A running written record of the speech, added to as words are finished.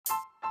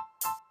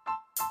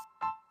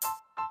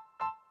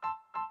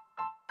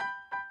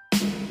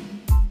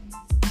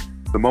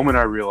The moment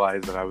I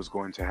realized that I was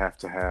going to have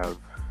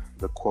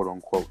the quote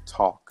unquote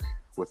talk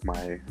with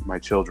my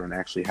children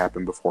actually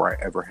happened before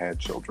I ever had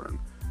children.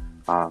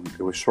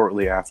 It was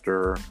shortly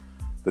after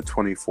the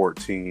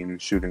 2014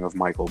 shooting of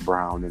Michael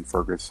Brown in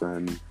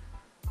Ferguson.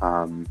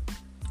 And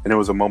it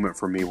was a moment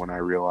for me when I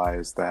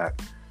realized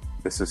that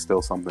this is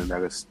still something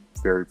that is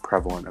very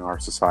prevalent in our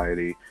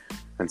society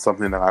and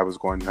something that I was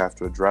going to have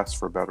to address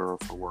for better or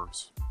for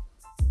worse.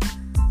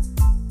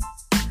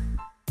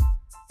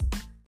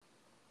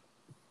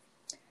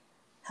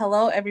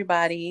 Hello,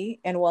 everybody,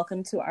 and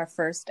welcome to our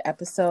first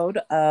episode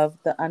of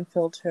the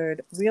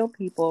Unfiltered Real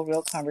People,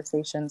 Real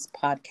Conversations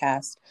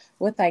podcast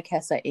with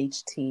Ikessa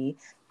HT.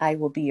 I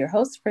will be your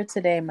host for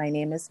today. My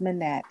name is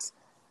Minette.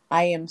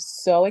 I am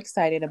so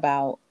excited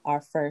about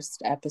our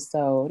first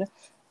episode.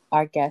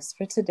 Our guest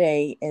for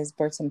today is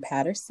Burton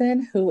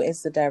Patterson, who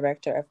is the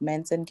Director of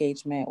Men's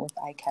Engagement with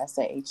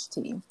Ikessa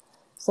HT.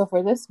 So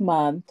for this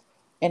month,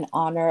 in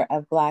honor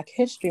of Black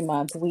History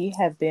Month, we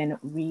have been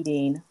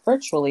reading,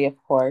 virtually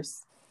of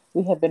course,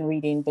 we have been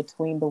reading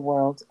Between the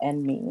World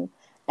and Me.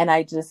 And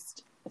I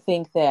just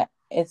think that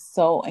it's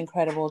so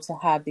incredible to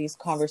have these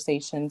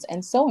conversations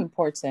and so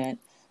important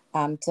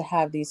to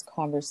have these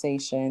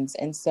conversations.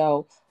 And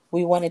so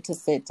we wanted to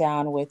sit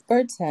down with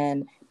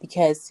Burton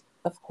because,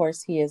 of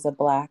course, he is a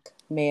Black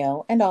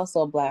male and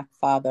also a Black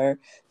father.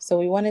 So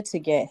we wanted to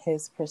get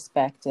his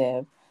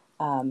perspective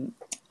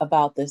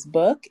about this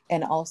book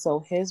and also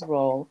his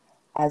role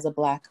as a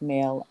Black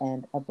male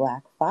and a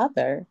Black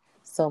father.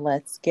 So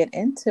let's get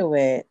into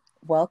it.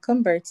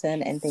 Welcome,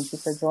 Burton, and thank you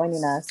for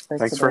joining us for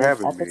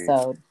today's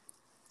episode.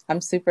 I'm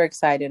super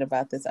excited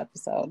about this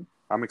episode.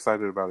 I'm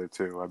excited about it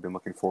too. I've been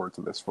looking forward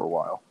to this for a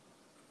while.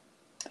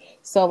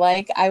 So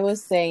like I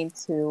was saying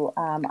to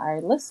our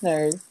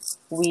listeners,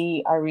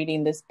 we are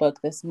reading this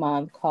book this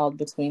month called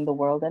Between the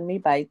World and Me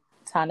by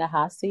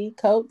Ta-Nehisi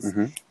Coates.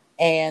 Mm-hmm.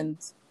 And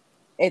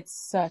it's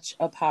such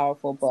a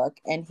powerful book.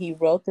 And he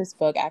wrote this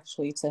book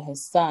actually to his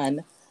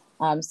son.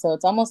 So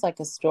it's almost like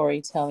a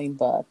storytelling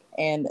book.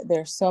 And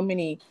there's so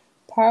many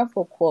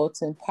powerful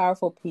quotes and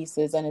powerful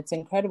pieces. And it's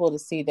incredible to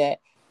see that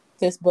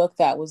this book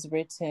that was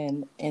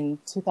written in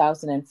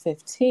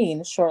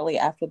 2015, shortly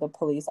after the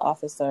police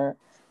officer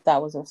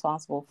that was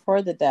responsible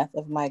for the death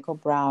of Michael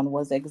Brown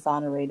was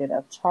exonerated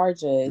of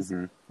charges,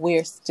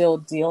 we're still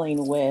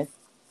dealing with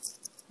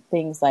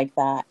things like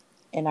that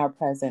in our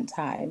present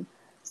time.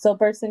 So,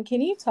 Burton, can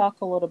you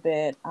talk a little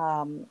bit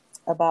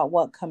about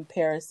what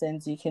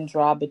comparisons you can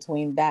draw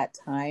between that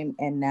time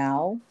and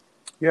now?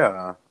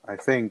 Yeah, I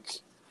think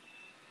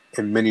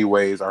in many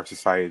ways our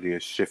society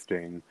is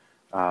shifting.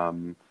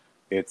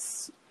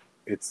 It's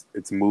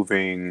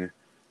moving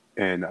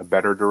in a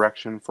better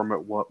direction from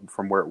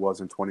where it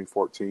was in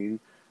 2014.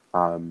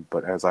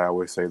 But as I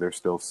always say, there's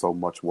still so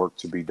much work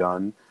to be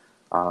done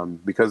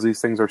because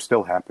these things are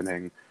still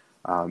happening.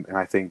 And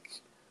I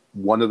think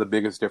one of the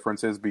biggest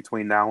differences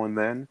between now and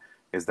then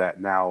is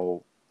that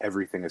now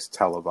everything is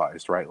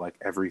televised, right? Like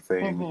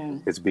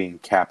everything is being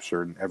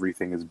captured and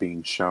everything is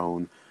being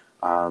shown.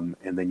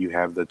 And then you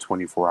have the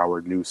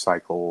 24-hour news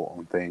cycle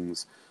on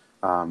things.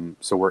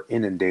 So we're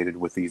inundated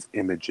with these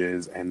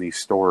images and these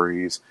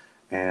stories.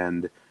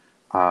 And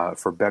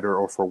for better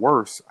or for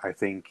worse, I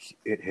think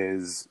it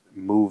has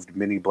moved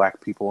many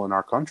Black people in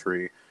our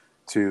country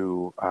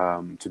to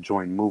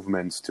join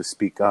movements, to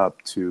speak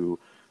up, to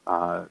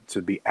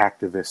be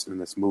activists in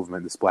this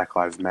movement, this Black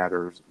Lives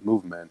Matter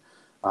movement.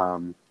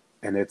 And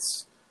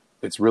it's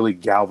really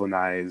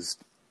galvanized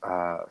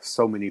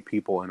so many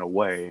people in a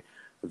way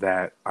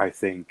that I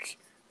think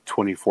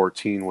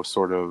 2014 was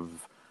sort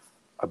of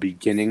a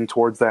beginning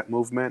towards that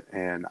movement.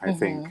 And I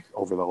think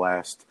over the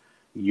last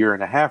year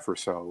and a half or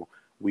so,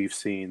 we've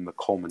seen the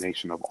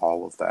culmination of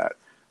all of that.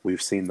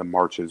 We've seen the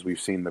marches, we've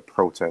seen the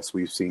protests,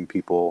 we've seen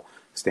people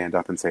stand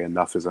up and say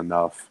enough is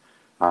enough.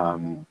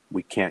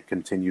 We can't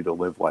continue to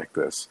live like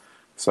this.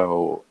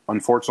 So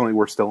unfortunately,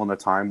 we're still in a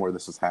time where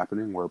this is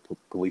happening, where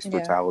police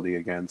brutality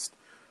against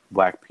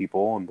Black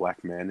people and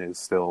Black men is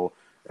still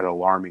at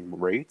alarming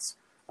rates.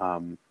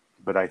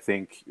 But I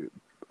think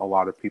a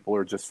lot of people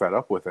are just fed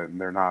up with it, and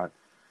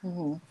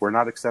we're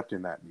not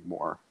accepting that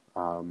anymore.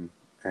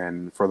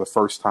 And for the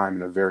first time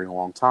in a very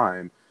long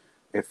time,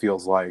 it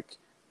feels like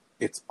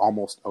it's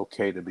almost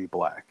okay to be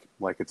Black.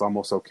 Like it's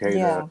almost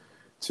okay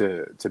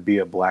to be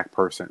a Black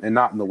person, and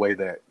not in the way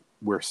that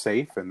we're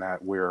safe and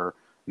that we're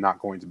not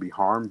going to be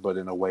harmed, but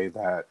in a way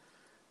that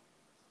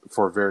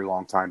for a very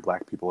long time,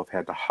 Black people have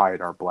had to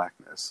hide our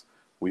Blackness.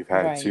 We've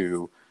had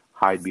to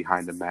hide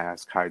behind a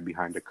mask, hide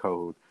behind a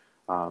code.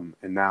 And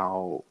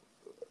now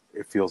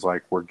it feels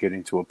like we're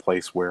getting to a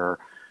place where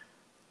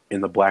in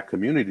the Black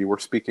community, we're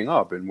speaking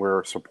up and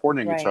we're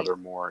supporting each other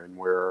more. And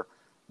we're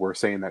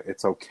saying that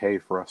it's okay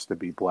for us to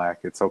be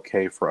Black. It's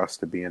okay for us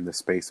to be in this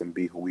space and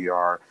be who we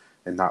are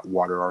and not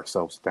water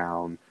ourselves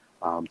down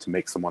to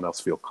make someone else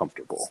feel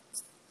comfortable.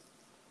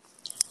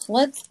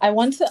 I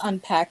want to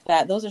unpack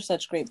that. Those are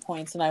such great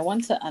points. And I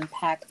want to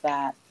unpack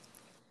that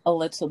a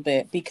little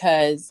bit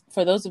because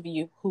for those of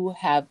you who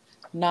have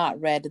not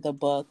read the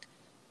book,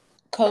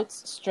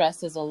 Coates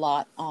stresses a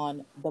lot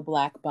on the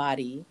Black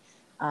body,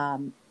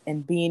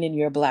 and being in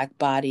your Black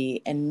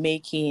body and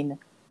making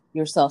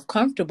yourself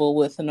comfortable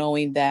with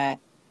knowing that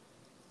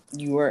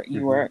you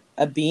Hmm. are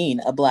a being,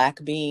 a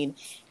Black being,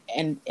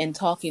 and in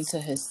talking to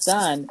his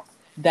son,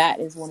 that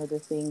is one of the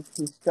things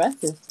he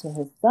stresses to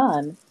his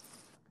son,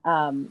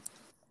 um,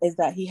 is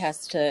that he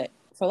has to,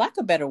 for lack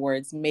of better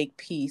words, make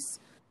peace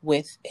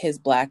with his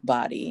Black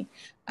body,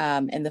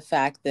 and the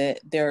fact that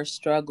there are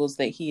struggles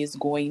that he is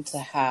going to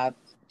have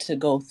to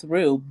go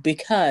through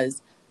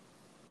because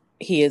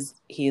he is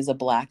a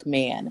Black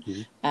man.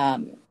 Hmm.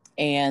 um,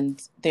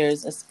 and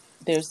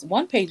there's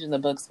one page in the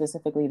book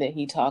specifically that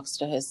he talks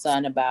to his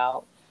son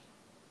about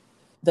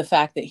the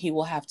fact that he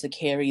will have to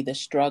carry the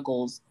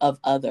struggles of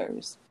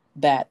others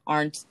that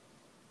aren't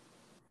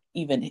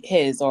even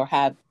his, or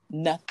have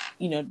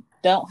nothing,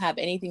 don't have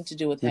anything to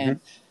do with Hmm.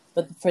 him,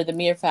 but for the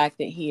mere fact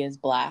that he is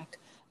Black.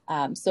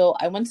 So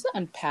I want to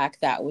unpack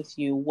that with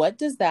you. What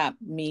does that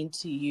mean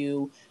to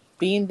you,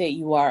 being that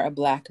you are a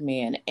Black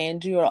man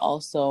and you are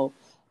also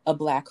a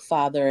Black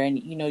father? And,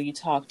 you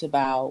talked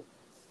about,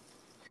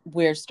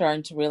 we're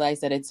starting to realize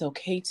that it's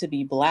okay to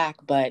be Black,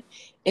 but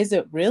is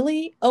it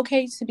really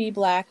okay to be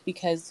Black?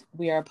 Because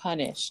we are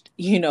punished,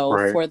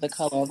 Right. for the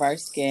color of our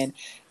skin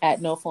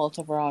at no fault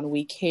of our own.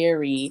 We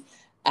carry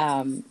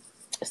um,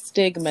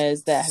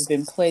 stigmas that have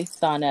been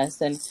placed on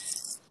us. And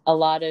a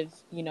lot of,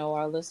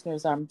 our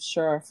listeners, I'm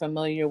sure, are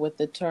familiar with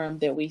the term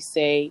that we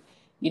say,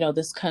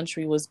 this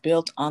country was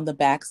built on the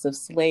backs of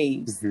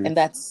slaves. Hmm. And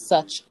that's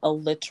such a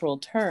literal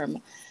term.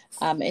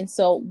 And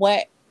so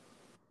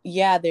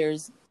yeah,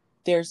 there's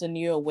a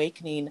new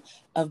awakening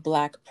of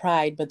Black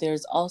pride, but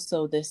there's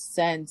also this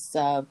sense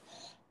of,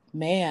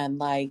 man,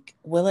 like,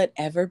 will it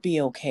ever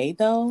be okay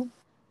though?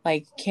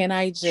 Like, can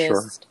I Sure.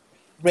 just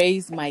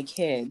raise my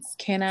kids?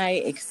 Can I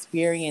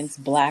experience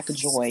Black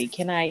joy?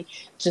 Can I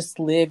just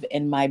live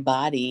in my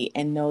body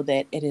and know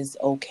that it is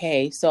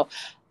okay? So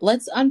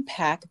let's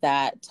unpack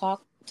that.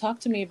 Talk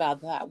to me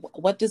about that.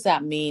 What does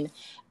that mean,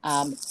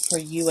 for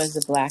you as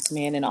a Black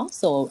man and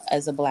also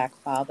as a Black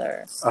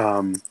father?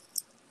 Um,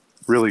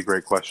 really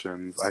great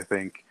questions. I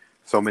think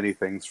so many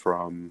things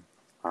from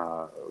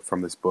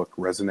this book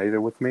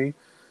resonated with me,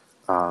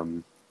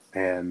 um,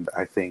 and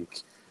I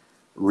think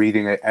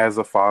reading it as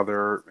a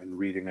father and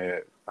reading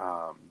it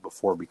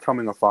before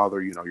becoming a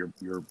father,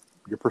 your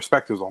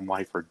perspectives on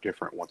life are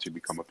different once you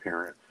become a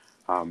parent.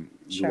 You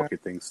Sure. look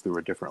at things through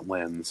a different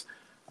lens.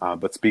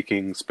 But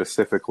speaking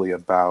specifically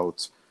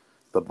about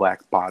the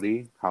Black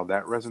body, how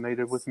that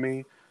resonated with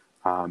me,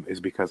 is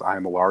because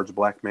I'm a large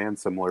Black man,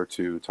 similar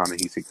to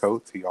Ta-Nehisi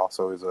Coates. He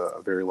also is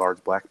a very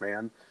large Black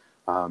man.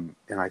 And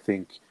I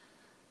think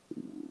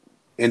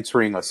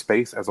entering a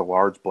space as a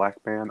large Black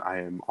man, I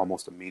am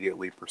almost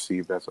immediately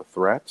perceived as a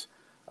threat.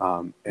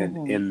 And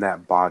Mm-hmm. in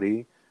that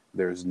body,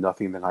 there's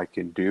nothing that I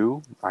can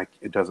do.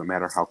 It doesn't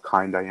matter how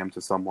kind I am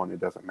to someone. It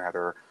doesn't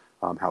matter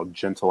how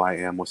gentle I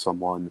am with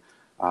someone.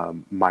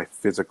 My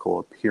physical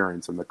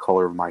appearance and the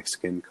color of my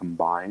skin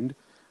combined,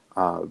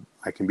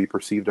 I can be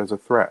perceived as a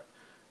threat.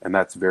 And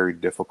that's very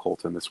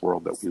difficult in this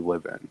world that we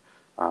live in.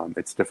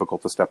 It's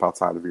difficult to step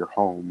outside of your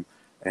home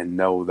and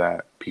know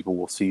that people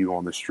will see you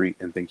on the street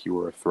and think you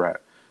are a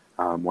threat.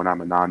 When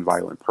I'm a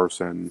nonviolent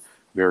person,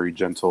 very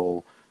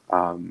gentle,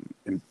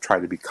 and try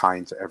to be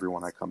kind to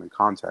everyone I come in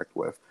contact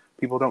with,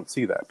 people don't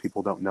see that.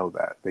 People don't know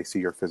that. They see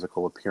your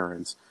physical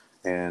appearance.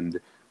 And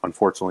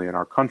unfortunately, in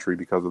our country,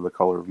 because of the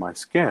color of my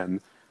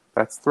skin,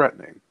 that's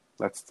threatening.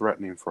 That's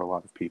threatening for a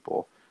lot of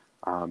people.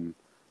 Um,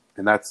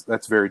 and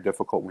that's very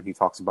difficult when he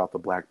talks about the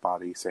Black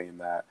body, saying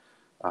that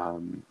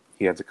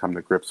he had to come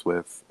to grips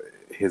with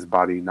his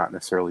body not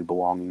necessarily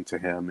belonging to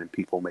him, and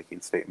people making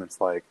statements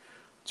like,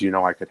 "Do you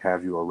know I could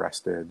have you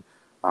arrested?"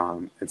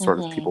 And sort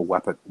of Mm-hmm. people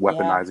Yeah.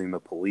 weaponizing the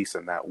police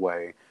in that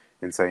way,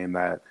 and saying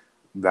that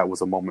that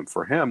was a moment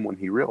for him when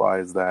he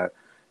realized that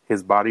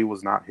his body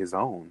was not his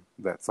own,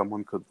 that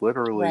someone could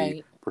literally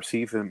Right.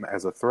 perceive him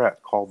as a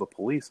threat, call the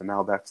police, and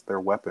now that's their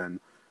weapon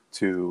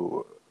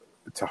to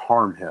to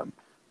harm him,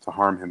 to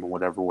harm him in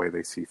whatever way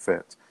they see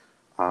fit.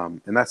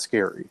 And that's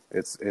scary.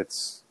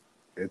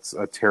 It's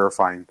a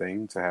terrifying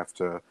thing to have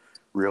to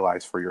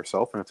realize for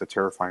yourself, and it's a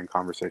terrifying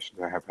conversation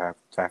to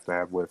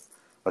have with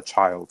a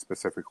child,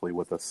 specifically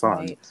with a son.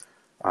 Right.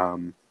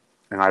 Um,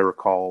 and I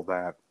recall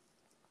that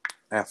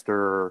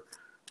after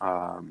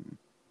um,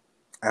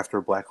 after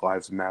Black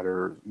Lives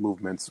Matter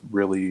movements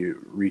really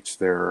reached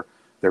their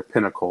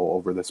pinnacle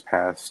over this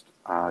past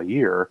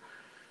year,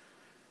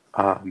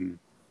 um,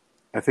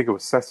 I think it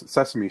was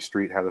Sesame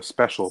Street had a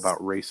special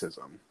about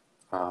racism,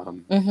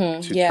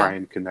 Mm-hmm. to try Yeah.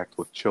 and connect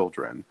with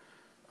children.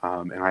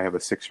 And I have a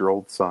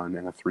 6-year-old son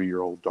and a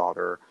 3-year-old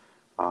daughter.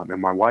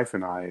 And my wife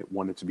and I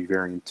wanted to be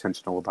very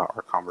intentional about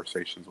our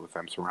conversations with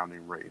them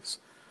surrounding race,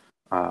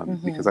 because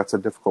Mm-hmm. that's a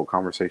difficult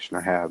conversation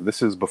to have.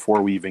 This is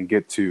before we even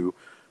get to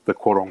the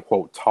quote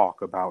unquote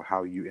talk about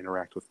how you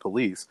interact with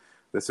police.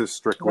 This is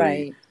strictly,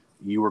 Right.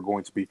 you are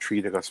going to be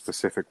treated a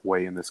specific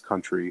way in this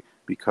country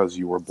because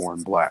you were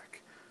born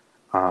Black.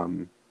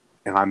 Um,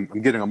 And I'm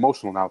getting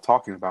emotional now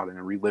talking about it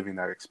and reliving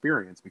that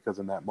experience, because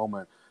in that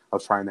moment I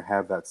was trying to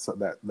have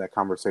that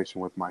conversation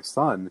with my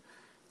son,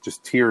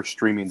 just tears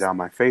streaming down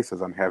my face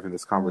as I'm having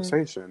this Mm.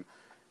 conversation.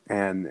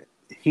 And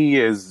he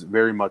is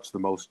very much the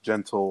most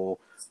gentle,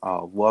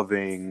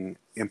 loving,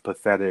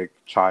 empathetic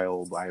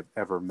child I've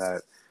ever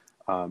met.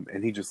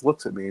 And he just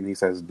looks at me and he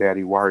says,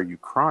 "Daddy, why are you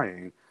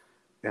crying?"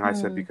 And I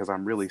said, Mm. "Because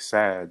I'm really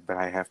sad that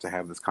I have to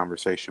have this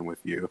conversation with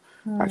you.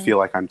 I Mm. feel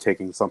like I'm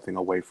taking something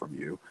away from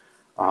you."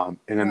 And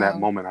in that Wow.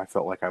 moment, I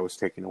felt like I was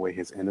taking away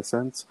his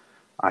innocence.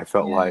 I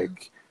felt Yeah.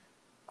 like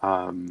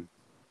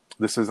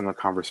this isn't a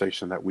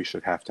conversation that we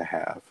should have to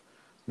have.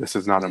 This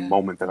is not a Yeah.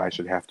 moment that I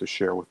should have to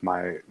share with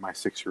my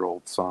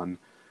 6-year-old son.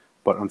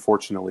 But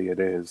unfortunately, it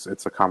is.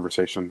 It's a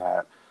conversation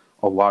that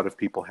a lot of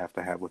people have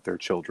to have with their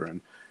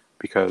children,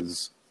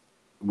 because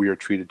we are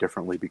treated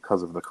differently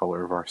because of the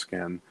color of our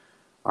skin.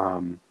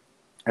 And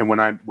when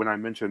I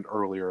mentioned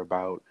earlier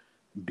about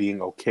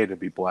being okay to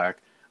be black,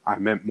 I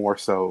meant more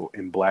so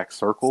in black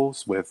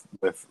circles with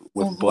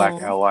black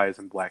Mm-hmm. allies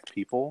and black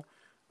people,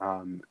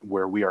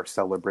 where we are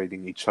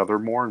celebrating each other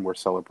more and we're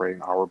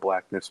celebrating our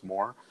blackness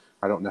more.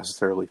 I don't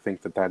necessarily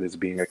think that that is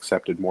being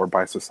accepted more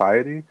by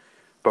society,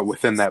 but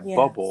within that Yeah.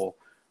 bubble,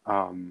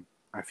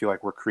 I feel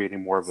like we're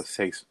creating more of a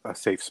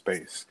safe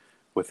space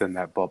within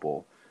that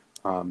bubble.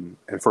 And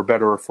for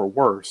better or for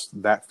worse,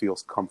 that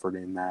feels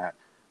comforting. That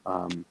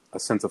a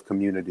sense of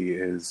community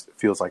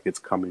feels like it's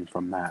coming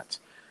from that.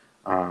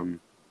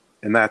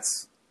 And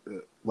that's,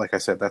 like I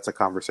said, that's a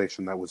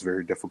conversation that was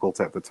very difficult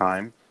at the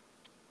time.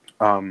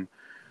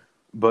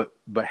 But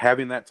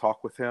having that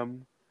talk with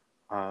him,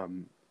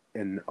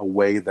 in a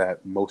way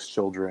that most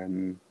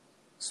children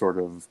sort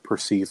of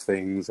perceive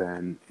things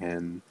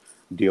and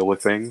deal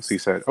with things, he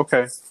said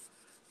okay,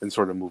 and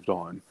sort of moved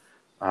on.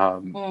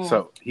 Mm.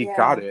 So he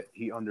got Yeah. it.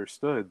 He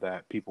understood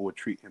that people would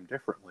treat him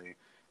differently.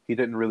 He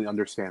didn't really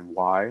understand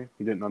why.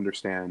 He didn't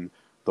understand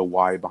the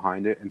why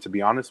behind it. And to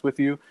be honest with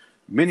you,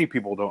 many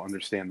people don't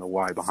understand the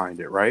why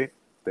behind it, right?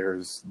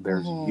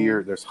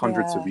 Mm-hmm. There's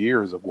hundreds of Yeah.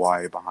 years of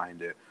why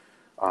behind it.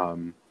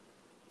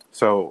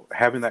 So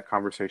having that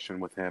conversation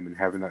with him and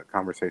having that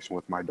conversation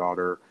with my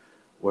daughter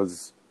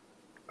was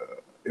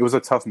it was a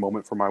tough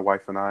moment for my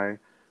wife and I,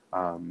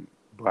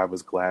 but I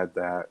was glad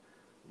that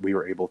we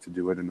were able to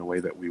do it in the way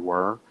that we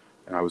were,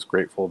 and I was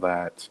grateful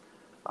that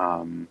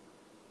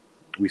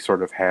we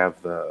sort of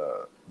have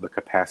the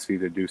capacity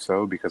to do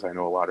so, because I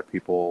know a lot of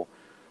people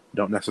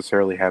don't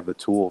necessarily have the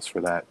tools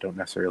for that, don't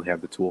necessarily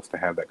have the tools to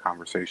have that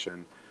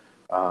conversation,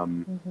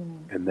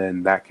 Mm-hmm. and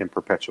then that can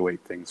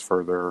perpetuate things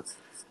further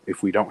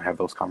if we don't have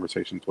those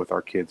conversations with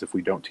our kids, if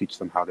we don't teach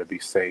them how to be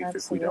safe,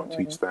 if we don't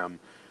Absolutely. teach them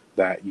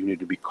that you need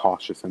to be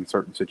cautious in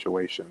certain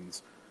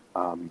situations.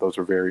 Those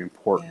are very Yeah.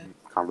 important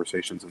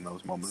conversations in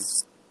those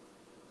moments.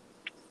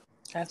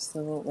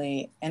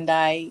 Absolutely. And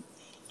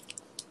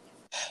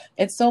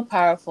it's so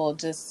powerful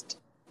just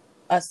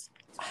us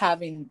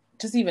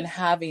just even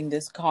having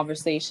this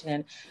conversation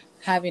and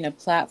having a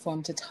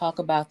platform to talk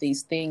about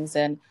these things.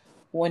 And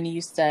when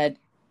you said,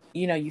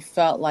 you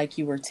felt like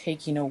you were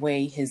taking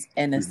away his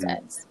Hmm.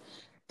 innocence,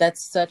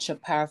 that's such a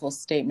powerful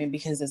statement,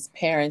 because as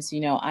parents,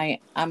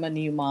 I'm a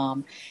new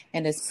mom,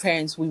 and as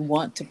parents we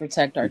want to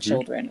protect our Hmm.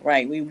 children,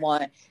 right? We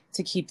want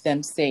to keep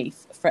them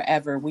safe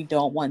forever. We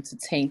don't want to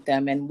taint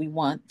them, and we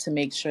want to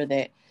make sure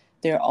that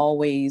they're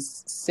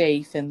always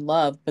safe and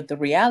loved. But the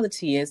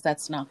reality is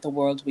that's not the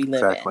world we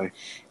live in. Exactly.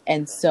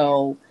 And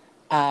so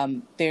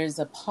there's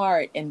a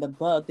part in the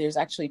book, there's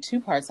actually two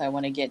parts I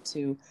want to get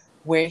to,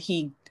 where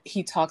he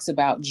talks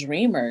about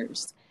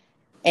dreamers.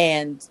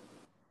 And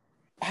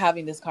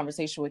having this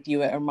conversation with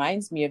you, it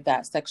reminds me of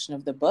that section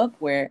of the book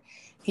where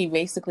he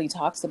basically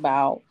talks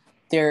about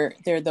there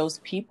are those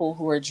people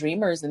who are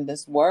dreamers in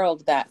this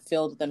world that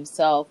filled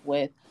themselves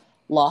with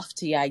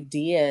lofty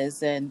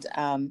ideas. And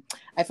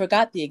I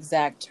forgot the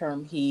exact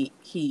term he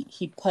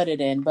put it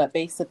in, but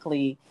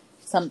basically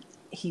some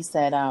he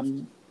said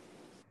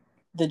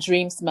the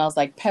dream smells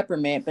like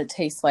peppermint but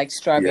tastes like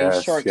strawberry Yes,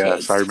 yes,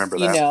 shortcake. I remember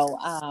you that.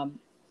 know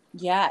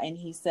yeah, and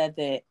he said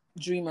that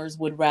dreamers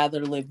would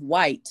rather live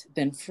white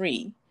than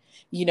free.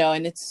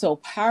 And it's so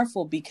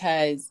powerful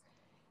because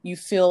you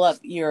fill up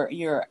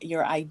your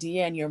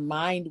idea and your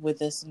mind with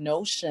this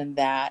notion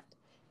that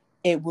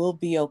it will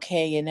be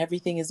okay and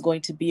everything is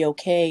going to be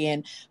okay,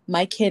 and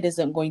my kid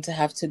isn't going to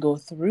have to go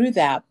through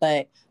that.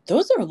 But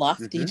those are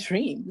lofty Hmm.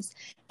 dreams,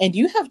 and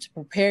you have to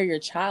prepare your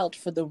child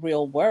for the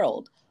real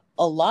world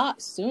a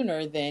lot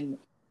sooner than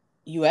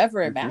you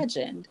ever Hmm.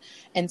 imagined.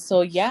 And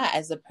so, yeah,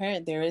 as a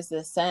parent, there is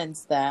this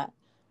sense that,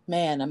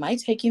 man, am I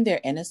taking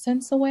their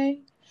innocence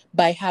away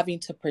by having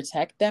to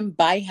protect them,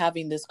 by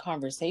having this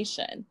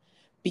conversation?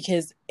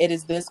 Because it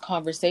is this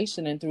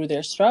conversation and through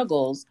their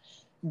struggles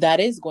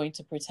that is going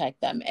to protect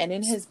them. And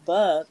in his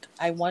book,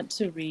 I want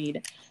to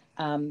read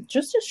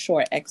just a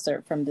short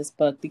excerpt from this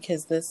book,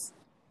 because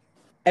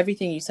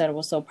everything you said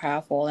was so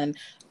powerful, and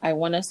I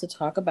want us to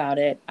talk about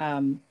it.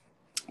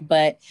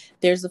 But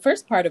there's the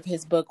first part of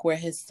his book where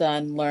his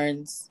son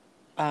learns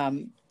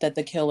that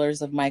the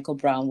killers of Michael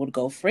Brown would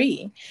go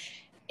free.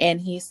 And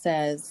he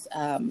says,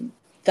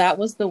 that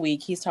was the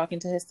week, he's talking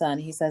to his son.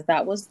 He says,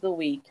 that was the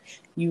week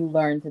you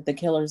learned that the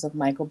killers of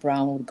Michael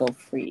Brown would go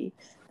free.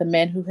 The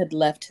man who had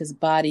left his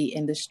body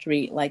in the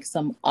street like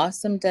some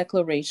awesome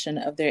declaration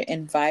of their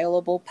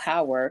inviolable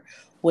power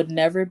would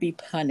never be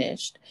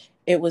punished.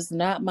 It was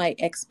not my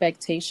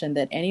expectation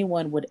that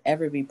anyone would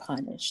ever be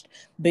punished,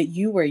 but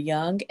you were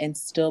young and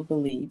still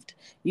believed.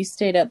 You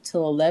stayed up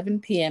till 11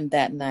 p.m.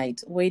 that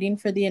night, waiting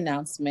for the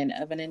announcement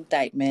of an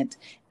indictment,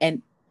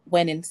 and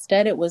when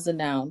instead it was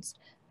announced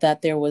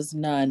that there was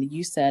none,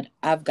 you said,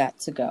 I've got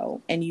to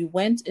go. And you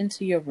went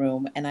into your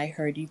room, and I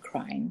heard you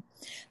crying.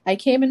 I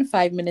came in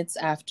 5 minutes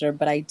after,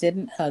 but I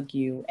didn't hug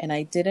you, and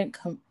I didn't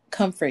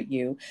comfort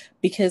you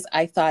because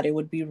I thought it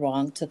would be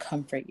wrong to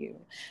comfort you.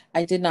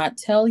 I did not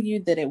tell you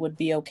that it would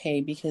be okay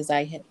because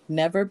I had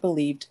never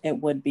believed it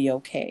would be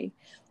okay.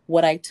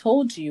 What I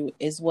told you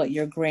is what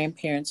your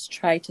grandparents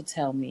tried to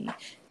tell me,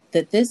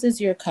 that this is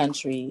your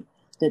country,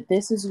 that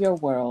this is your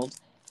world,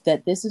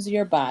 that this is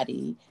your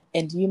body,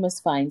 and you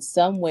must find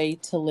some way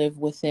to live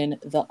within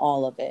the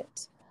all of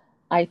it.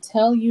 I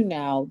tell you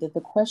now that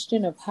the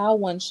question of how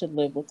one should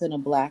live within a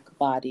black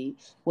body,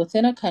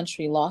 within a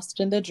country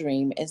lost in the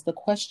dream, is the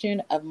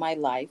question of my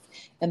life,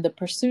 and the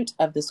pursuit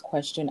of this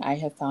question I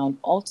have found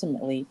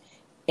ultimately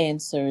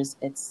answers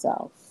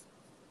itself.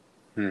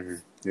 Mm-hmm.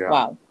 Yeah.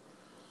 Wow.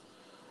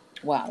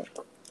 Wow.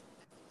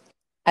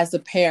 As a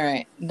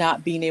parent,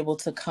 not being able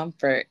to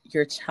comfort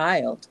your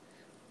child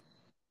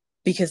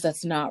because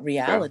that's not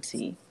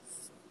reality.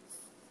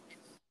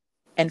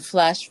 And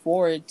flash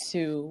forward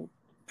to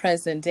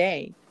present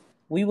day,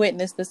 we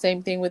witnessed the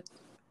same thing with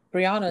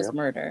Breonna's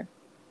murder.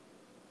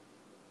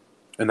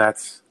 And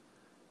that's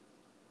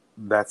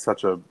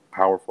such a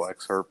powerful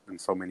excerpt in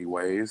so many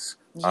ways.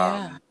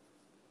 Yeah.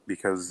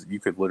 Because you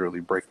could literally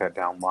break that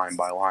down line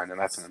by line, and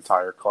that's an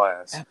entire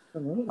class.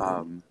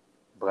 Absolutely.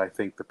 But I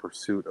think the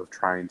pursuit of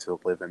trying to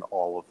live in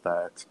all of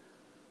that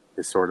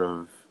is sort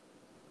of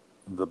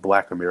the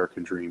Black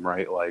American dream,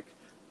 right? Like,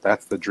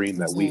 that's the dream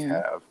that we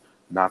have,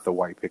 not the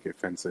white picket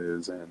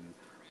fences and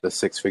the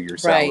six-figure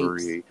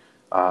salary.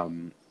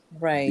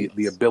 Right.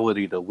 The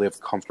ability to live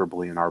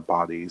comfortably in our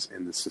bodies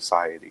in this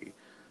society.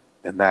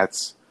 And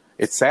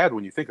it's sad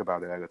when you think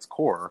about it at its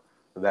core,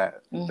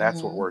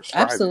 that's what we're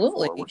striving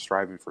for. We're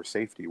striving for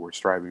safety. We're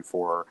striving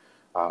for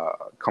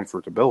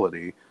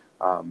comfortability.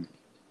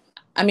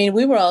 I mean,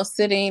 we were all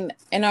sitting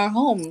in our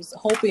homes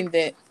hoping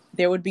that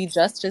there would be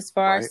justice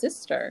for our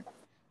sister.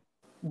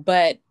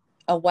 But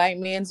a white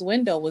man's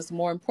window was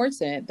more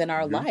important than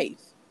our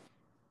life.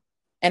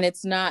 And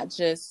it's not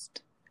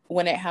just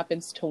when it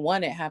happens to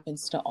one, it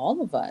happens to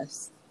all of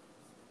us.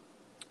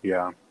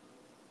 Yeah.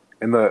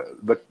 And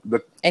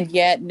the and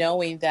yet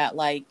knowing that,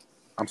 like,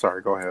 I'm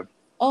sorry, go ahead.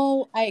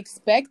 Oh, I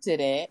expected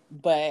it,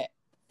 but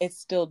it's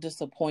still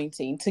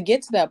disappointing to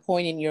get to that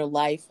point in your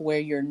life where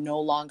you're no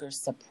longer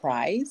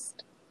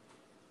surprised.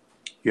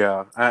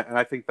 Yeah, and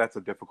I think that's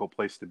a difficult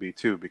place to be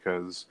too,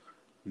 because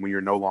when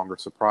you're no longer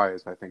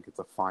surprised, I think it's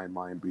a fine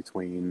line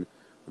between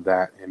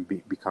that and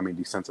becoming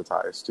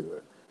desensitized to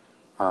it.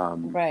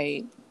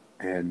 Right.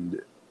 And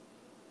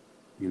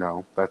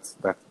that's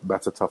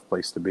a tough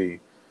place to be.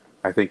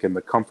 I think in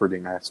the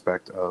comforting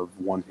aspect of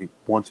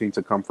wanting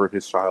to comfort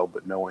his child,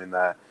 but knowing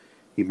that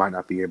he might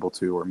not be able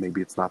to, or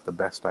maybe it's not the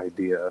best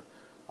idea.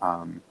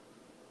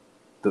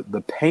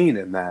 The pain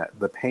in that,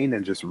 the pain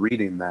in just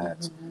reading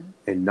that,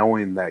 and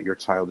knowing that your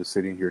child is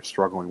sitting here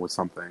struggling with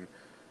something,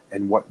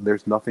 and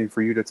there's nothing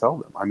for you to tell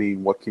them. I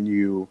mean, what can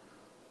you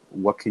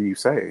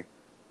say?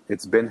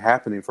 It's been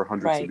happening for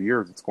hundreds of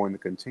years. It's going to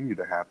continue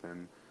to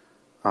happen.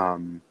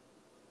 And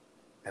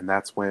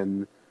that's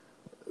when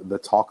the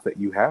talk that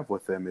you have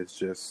with them is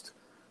just,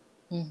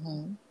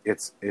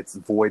 it's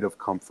void of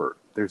comfort.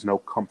 There's no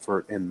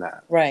comfort in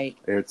that. Right.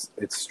 It's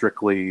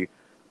strictly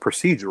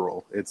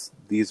procedural.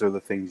 These are the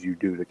things you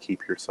do to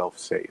keep yourself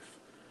safe.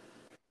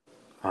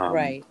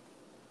 Right.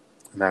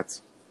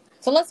 And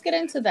so let's get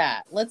into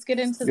that. Let's get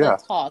into the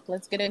talk.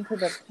 Let's get into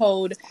the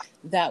code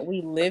that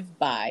we live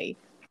by.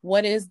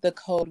 What is the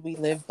code we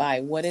live by?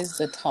 What is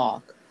the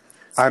talk?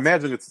 I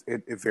imagine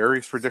it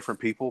varies for different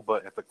people,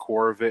 but at the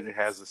core of it, it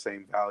has the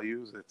same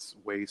values. It's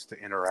ways to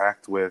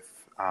interact with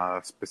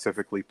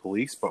specifically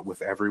police, but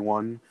with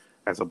everyone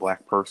as a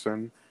Black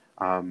person.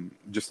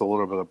 Just a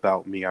little bit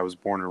about me. I was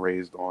born and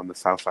raised on the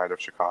south side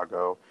of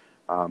Chicago.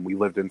 We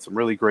lived in some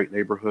really great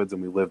neighborhoods,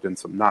 and we lived in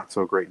some not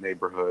so great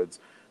neighborhoods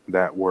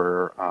that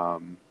were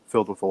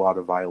filled with a lot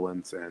of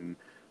violence and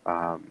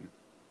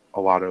a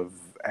lot of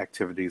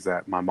activities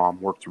that my mom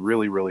worked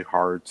really, really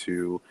hard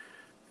to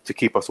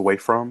keep us away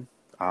from.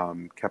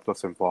 Kept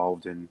us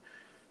involved in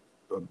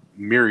a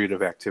myriad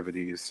of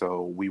activities,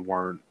 so we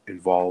weren't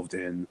involved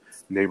in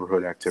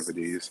neighborhood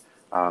activities.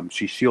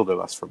 She shielded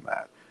us from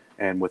that.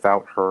 And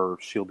without her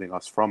shielding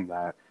us from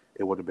that,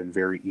 it would have been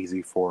very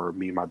easy for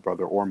me, my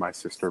brother, or my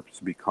sister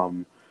to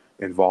become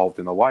involved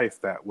in a life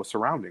that was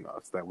surrounding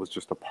us, that was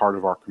just a part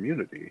of our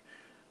community.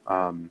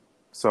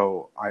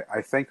 So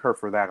I thank her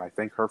for that. I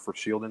thank her for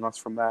shielding us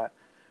from that,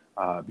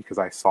 because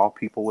I saw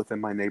people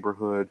within my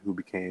neighborhood who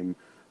became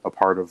a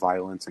part of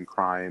violence and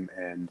crime,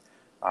 and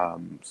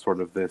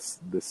sort of this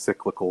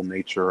cyclical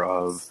nature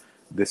of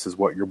this is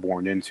what you're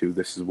born into,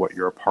 this is what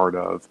you're a part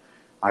of.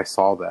 I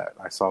saw that.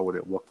 I saw what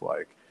it looked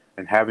like.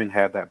 And having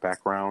had that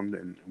background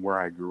and where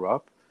I grew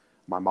up,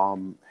 my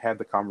mom had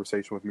the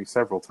conversation with me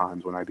several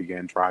times when I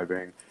began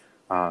driving.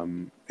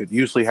 It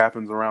usually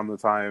happens around the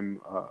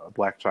time a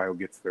black child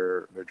gets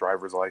their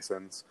driver's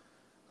license.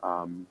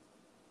 And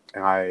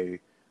I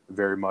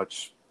very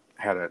much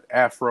had an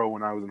afro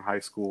when I was in high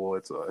school.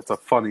 It's a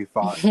funny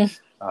thought.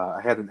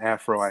 I had an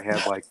afro. I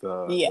had like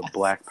the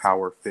Black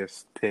Power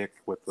fist pick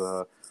with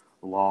the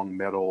long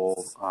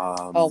metal.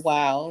 Oh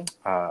wow.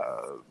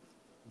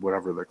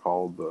 Whatever they're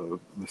called, the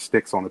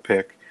sticks on the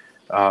pick.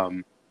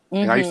 And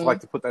I used to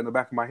like to put that in the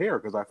back of my hair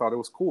because I thought it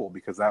was cool,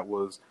 because that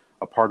was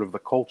a part of the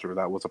culture.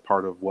 That was a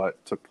part of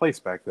what took place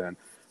back then.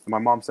 And my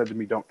mom said to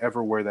me, don't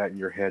ever wear that in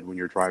your head when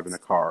you're driving a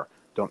car.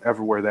 Don't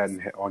ever wear that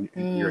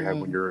in your head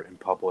when you're in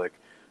public.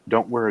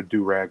 Don't wear a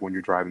do-rag when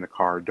you're driving a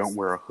car. Don't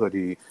wear a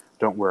hoodie.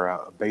 Don't wear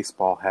a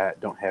baseball hat.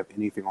 Don't have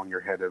anything on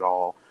your head at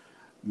all.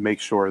 Make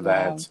sure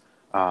that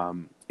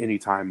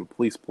anytime a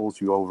police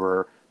pulls you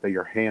over, that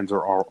your hands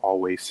are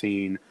always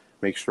seen.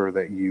 Make sure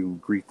that you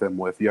greet them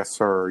with yes,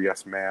 sir,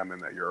 yes, ma'am,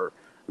 and that you're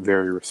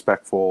very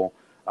respectful.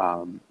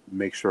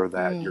 Make sure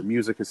that your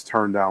music is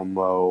turned down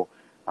low.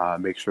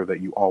 Make sure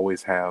that you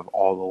always have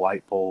all the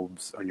light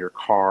bulbs on your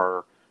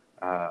car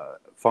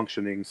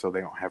functioning so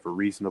they don't have a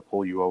reason to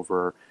pull you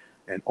over.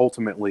 And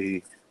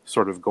ultimately,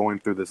 sort of going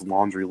through this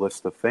laundry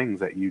list of things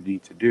that you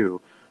need to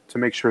do to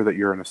make sure that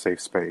you're in a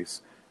safe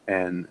space.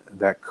 And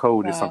that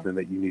code is something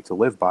that you need to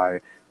live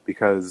by,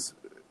 because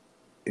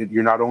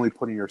you're not only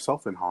putting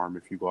yourself in harm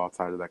if you go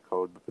outside of that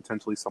code, but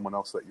potentially someone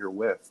else that you're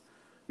with.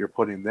 You're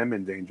putting them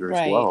in danger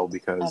as well,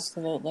 because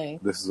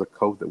this is a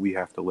code that we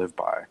have to live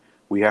by.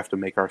 We have to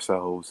make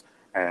ourselves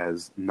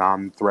as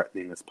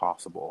non-threatening as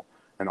possible.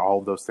 And all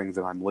of those things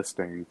that I'm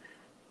listing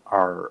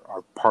are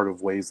part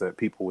of ways that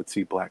people would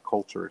see black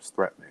culture as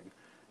threatening.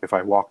 If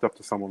I walked up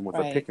to someone with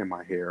a pick in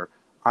my hair,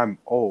 I'm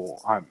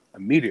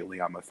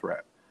a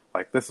threat.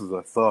 Like, this is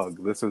a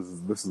thug. This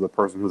is a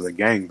person who's a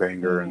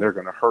gangbanger, and they're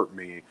going to hurt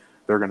me.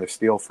 They're going to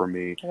steal from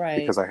me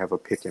because I have a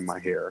pick in my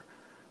hair.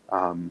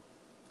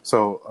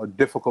 So a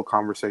difficult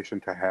conversation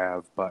to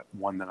have, but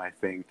one that I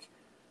think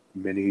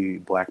many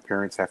black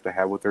parents have to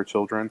have with their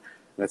children.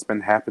 That's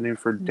been happening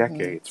for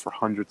decades, for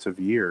hundreds of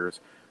years.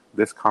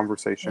 This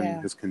conversation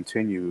has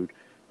continued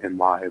in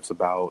lives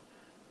about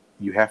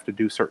you have to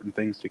do certain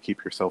things to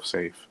keep yourself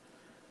safe.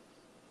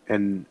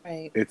 And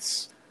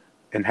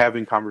and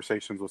having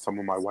conversations with some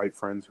of my white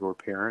friends who are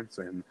parents,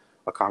 and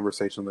a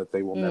conversation that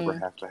they will never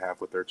have to have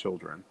with their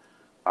children.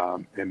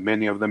 And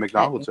many of them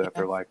acknowledge that.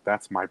 They're like,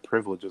 that's my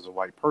privilege as a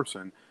white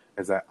person,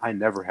 is that I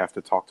never have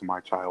to talk to my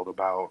child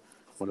about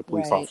when a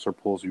police officer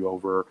pulls you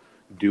over,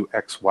 do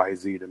X, Y,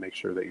 Z to make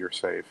sure that you're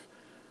safe.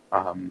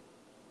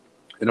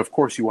 And of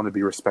course you want to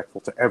be respectful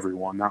to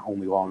everyone, not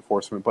only law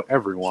enforcement, but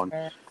everyone.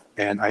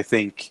 And I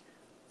think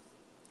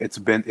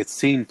it's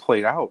seen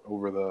played out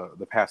over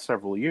the past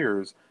several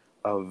years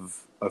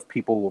of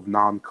people of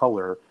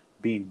non-color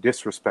being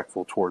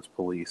disrespectful towards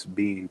police,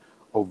 being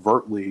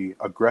overtly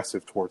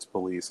aggressive towards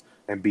police,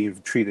 and being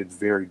treated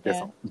very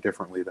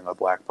differently than a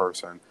black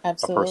person, a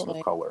person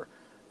of color.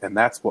 And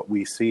that's what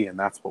we see, and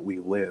that's what we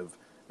live,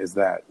 is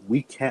that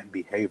we can't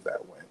behave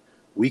that way.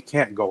 We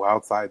can't go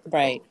outside the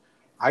code.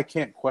 I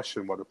can't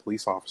question what a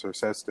police officer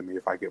says to me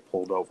if I get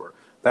pulled over.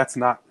 That's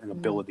not an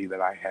ability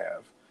that I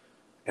have.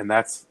 And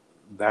that's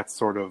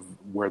sort of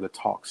where the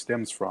talk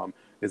stems from,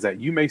 is that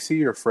you may see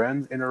your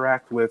friends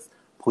interact with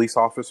police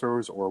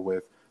officers or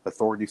with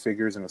authority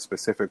figures in a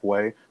specific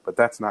way, but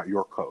that's not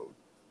your code.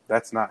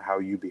 That's not how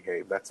you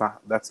behave. That's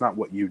not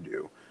what you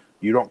do.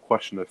 You don't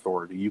question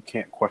authority. You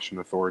can't question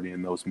authority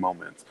in those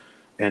moments.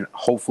 And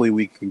hopefully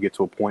we can get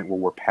to a point where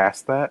we're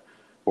past that,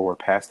 where we're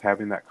past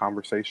having that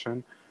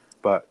conversation.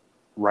 But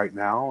right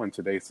now in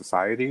today's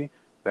society,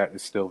 that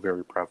is still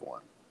very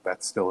prevalent.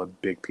 That's still a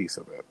big piece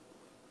of it.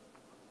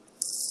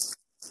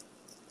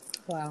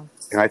 Wow.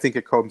 And I think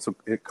it comes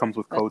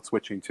with code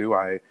switching too.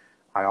 I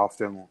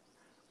often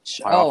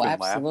absolutely.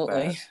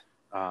 laugh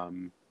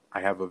that I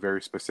have a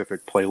very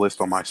specific playlist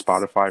on my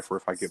Spotify for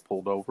if I get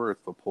pulled over.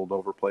 It's the pulled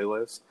over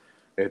playlist.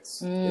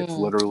 It's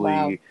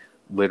literally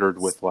littered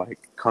with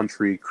like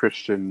country,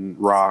 Christian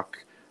rock,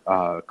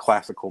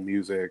 classical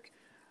music.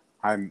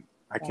 I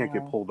can't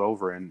get pulled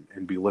over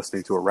and be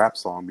listening to a rap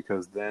song,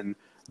 because then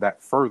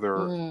that further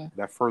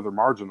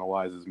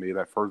marginalizes me.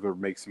 That further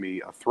makes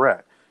me a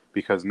threat,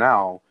 because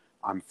now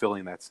I'm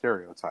filling that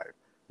stereotype.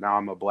 Now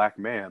I'm a black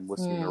man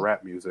listening to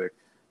rap music.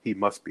 He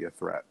must be a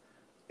threat.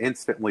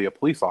 Instantly, a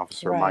police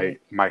officer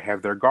might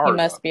have their guard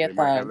up. They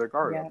might have their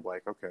guard up.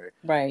 Like, okay,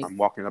 I'm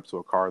walking up to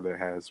a car that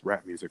has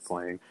rap music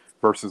playing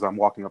versus I'm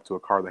walking up to a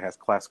car that has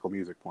classical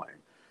music playing.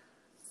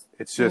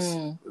 It's just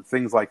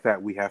things like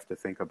that we have to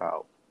think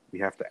about. We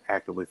have to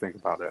actively think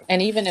about it.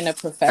 And even in a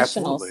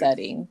professional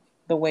setting,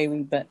 the way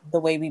we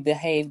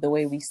behave, the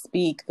way we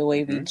speak, the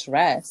way we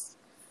dress.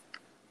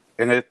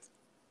 And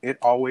it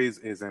always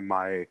is in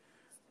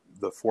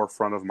the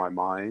forefront of my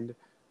mind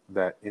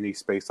that any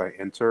space I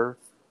enter,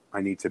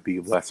 I need to be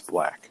less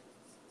black.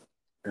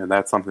 And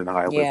that's something that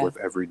I live Yeah. with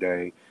every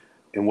day.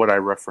 And what I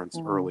referenced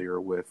Mm. earlier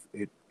with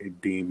it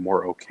being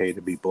more okay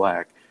to be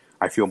black,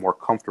 I feel more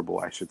comfortable,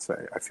 I should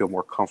say. I feel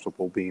more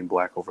comfortable being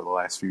black over the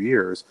last few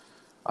years,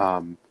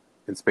 um,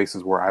 in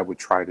spaces where I would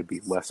try to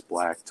be less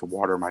black, to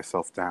water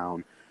myself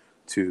down,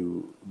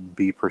 to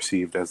be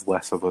perceived as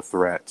less of a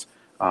threat,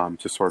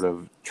 to sort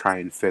of try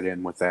and fit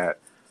in with that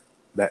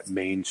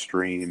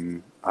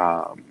mainstream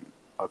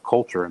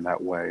culture in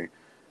that way.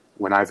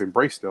 When I've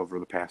embraced it over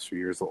the past few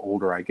years, the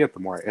older I get, the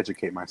more I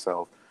educate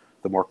myself,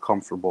 the more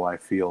comfortable I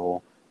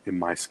feel in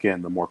my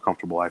skin, the more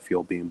comfortable I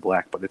feel being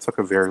black. But it took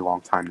a very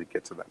long time to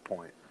get to that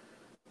point.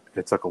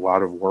 It took a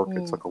lot of work.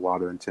 It Mm. took a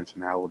lot of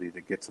intentionality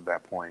to get to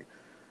that point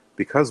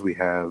because we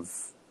have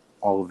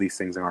all of these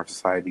things in our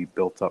society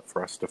built up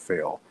for us to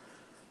fail.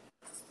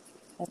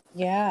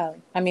 Yeah.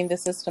 I mean, the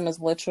system is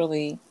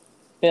literally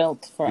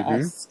built for Mm-hmm.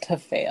 us to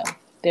fail.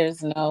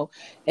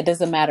 It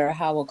doesn't matter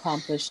how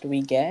accomplished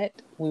we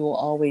get, we will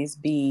always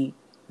be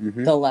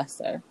Mm-hmm. the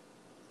lesser.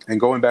 And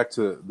going back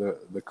to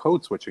the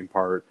code switching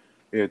part,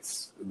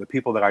 it's the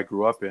people that I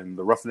grew up in,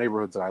 the rough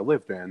neighborhoods that I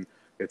lived in.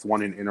 It's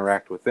wanting to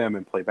interact with them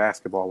and play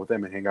basketball with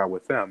them and hang out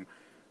with them.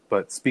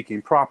 But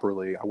speaking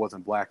properly, I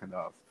wasn't black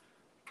enough.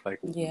 Like,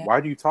 Yeah.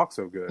 why do you talk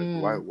so good?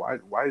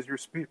 Mm. Why is your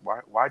speech?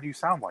 Why do you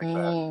sound like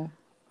that?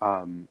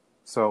 Mm.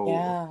 So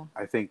Yeah.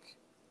 I think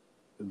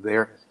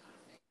there.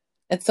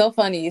 It's so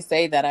funny you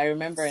say that. I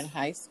remember in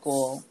high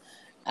school,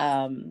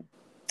 um,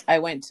 I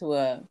went to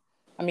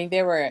I mean,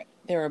 there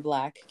were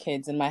black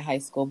kids in my high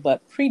school,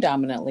 but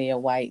predominantly a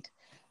white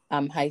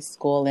high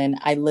school. And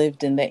I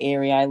lived in the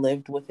area. I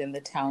lived within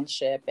the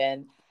township,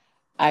 and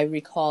I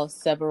recall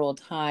several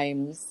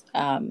times,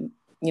 my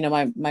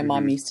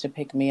mom Mm-hmm. used to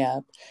pick me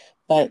up,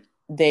 but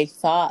they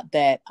thought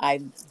that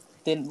I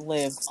didn't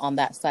live on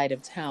that side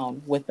of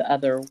town with the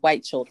other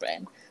white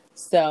children.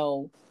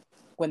 So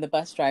when the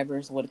bus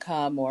drivers would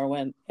come or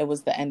when it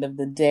was the end of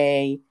the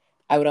day,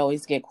 I would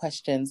always get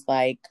questions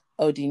like,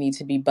 "Oh, do you need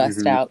to be bussed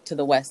Mm-hmm. out to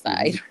the west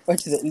Mm-hmm. side or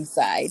to the east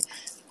side?"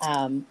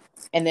 Um,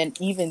 and then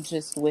even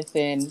just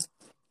within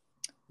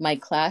my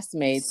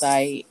classmates,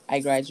 I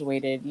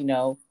graduated,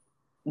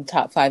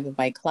 top five of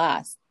my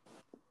class.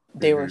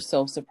 They were Mm-hmm.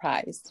 so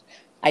surprised.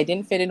 I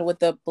didn't fit in with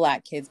the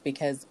black kids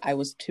because I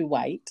was too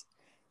white,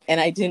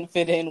 and I didn't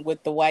fit in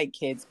with the white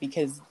kids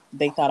because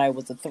they thought I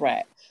was a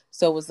threat.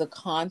 So it was a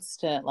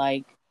constant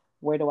like,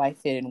 where do I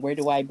fit in? Where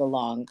do I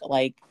belong?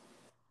 Like,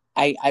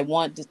 I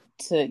want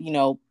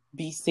to,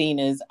 be seen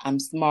as I'm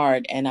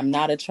smart and I'm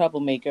not a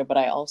troublemaker, but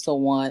I also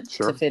want to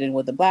Sure. fit in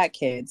with the black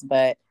kids.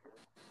 But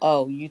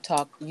oh, you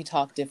talk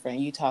different.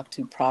 You talk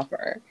too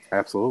proper.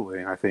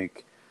 Absolutely. I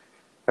think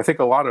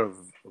a lot of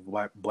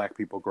black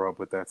people grow up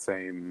with that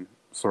same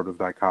sort of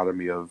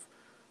dichotomy of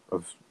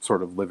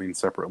sort of living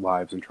separate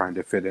lives and trying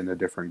to fit into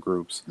different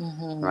groups.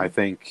 And I Mm-hmm.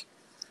 think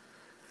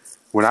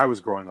when I was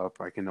growing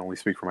up, I can only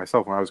speak for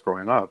myself. When I was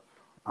growing up,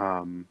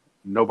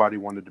 nobody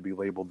wanted to be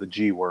labeled the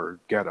G word,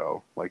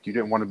 ghetto. Like you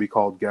didn't want to be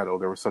called ghetto.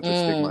 There was such a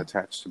stigma Mm,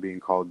 attached to being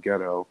called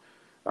ghetto,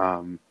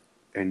 um,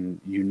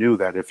 and you knew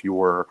that if you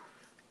were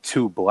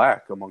too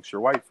black amongst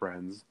your white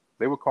friends,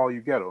 they would call you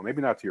ghetto.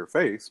 Maybe not to your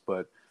face,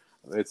 but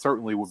it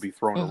certainly would be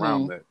thrown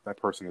around mm-hmm. that that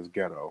person is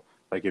ghetto.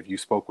 Like if you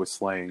spoke with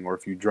slang, or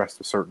if you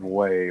dressed a certain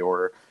way,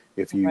 or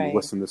if you Right.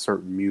 listened to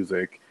certain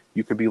music,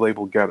 you could be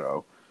labeled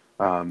ghetto.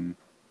 Um,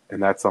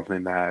 and that's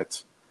something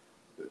that's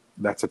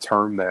a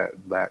term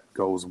that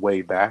goes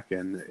way back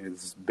and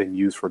has been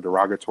used for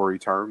derogatory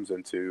terms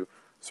and to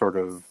sort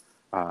of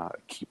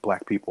keep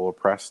black people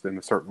oppressed in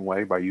a certain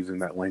way by using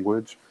that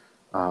language,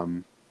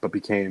 but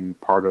became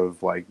part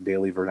of like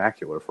daily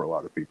vernacular for a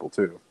lot of people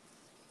too.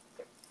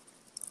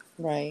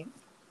 Right.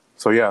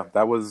 So yeah,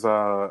 that was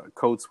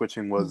code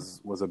switching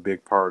Mm. was a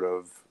big part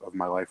of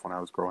my life when I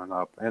was growing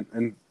up,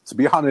 and to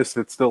be honest,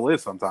 it still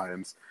is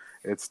sometimes.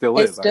 It still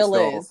It is. still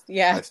is.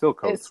 Yeah. I still It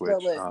code still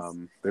switch.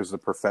 is. There's the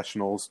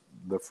professionals,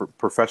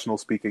 professional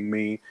speaking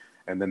me,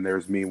 and then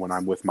there's me when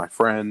I'm with my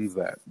friends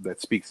that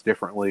speaks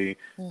differently.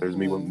 There's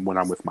me Mm-hmm. when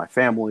I'm with my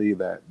family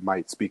that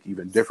might speak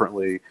even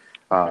differently.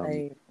 Um,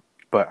 Right.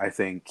 but I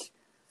think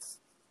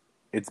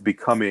it's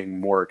becoming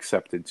more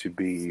accepted to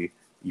be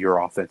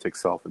your authentic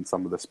self in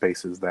some of the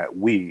spaces that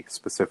we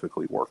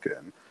specifically work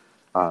in.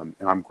 And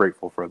I'm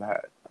grateful for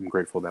that. I'm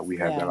grateful that we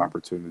have that Yeah.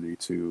 opportunity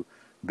to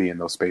be in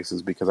those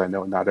spaces because I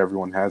know not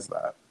everyone has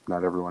that.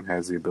 Not everyone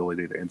has the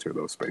ability to enter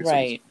those spaces.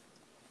 Right.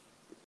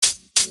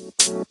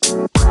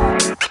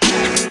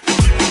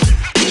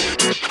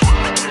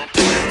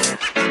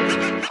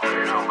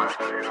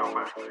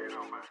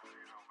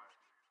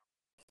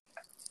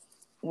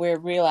 We're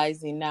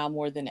realizing now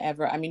more than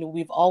ever. I mean,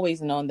 we've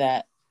always known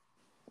that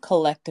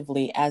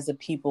collectively as a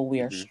people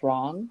we are Hmm.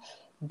 strong,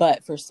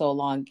 but for so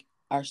long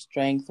our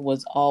strength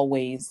was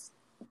always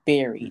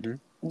buried, Hmm.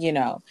 you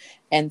know.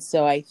 And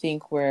so I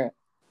think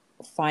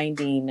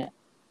finding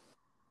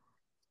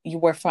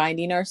we're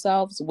finding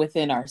ourselves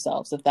within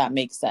ourselves, if that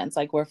makes sense.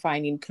 Like we're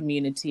finding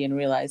community and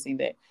realizing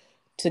that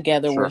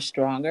together we're Sure.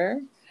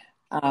 stronger.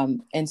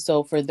 And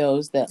so for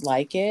those that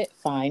like it,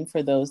 fine.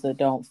 For those that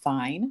don't,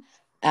 fine.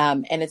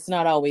 And it's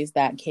not always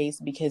that case,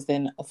 because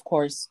then, of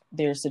course,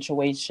 there are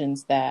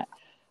situations that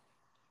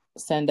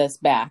send us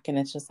back, and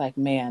it's just like,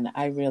 man,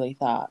 I really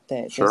thought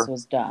that this Sure.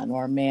 was done,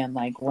 or man,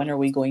 like, when are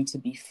we going to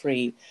be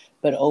free?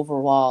 But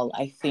overall,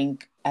 I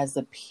think as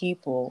a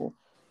people,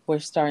 we're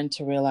starting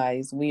to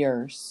realize we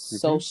are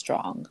so Hmm.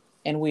 strong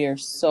and we are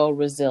so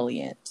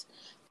resilient.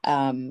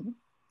 Um,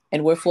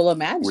 and we're full of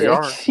We magic,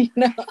 are.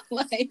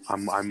 like,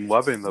 I'm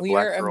loving the we're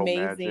black girl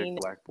magic, amazing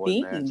black boy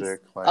beings.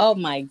 magic. Like, Oh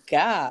my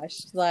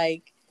gosh.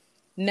 Like,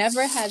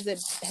 never has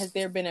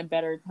there been a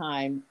better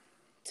time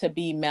to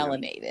be yeah,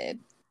 melanated.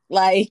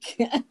 Like,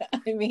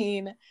 I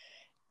mean,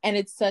 and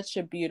it's such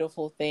a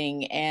beautiful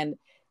thing. And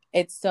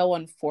it's so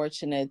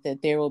unfortunate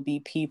that there will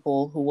be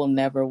people who will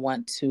never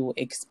want to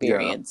yeah,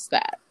 experience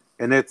that.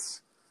 and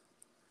it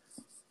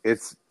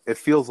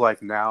feels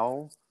like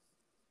now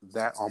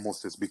that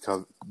almost is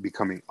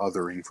becoming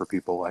othering for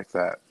people like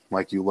that.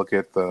 Like you look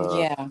at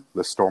Yeah.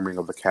 the storming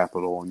of the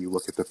Capitol, and you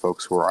look at the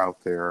folks who are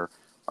out there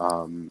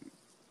um,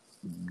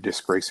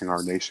 disgracing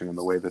our nation in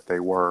the way that they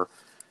were.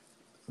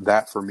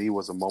 That for me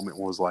was a moment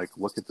where it was like,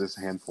 look at this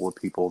handful of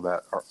people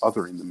that are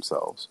othering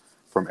themselves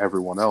from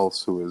everyone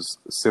else who is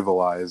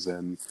civilized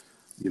and,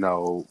 you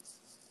know,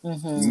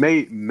 Mm-hmm.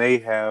 may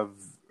have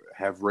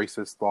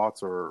racist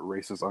thoughts or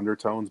racist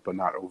undertones, but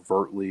not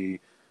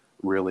overtly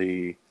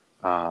really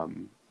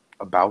um,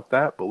 about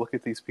that. But look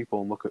at these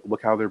people and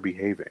look how they're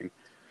behaving.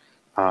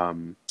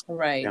 Um,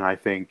 Right. and I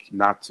think,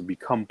 not to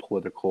become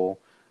political,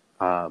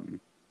 um,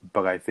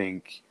 but I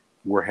think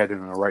we're headed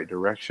in the right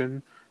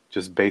direction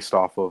just based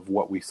off of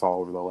what we saw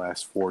over the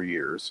last 4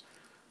 years.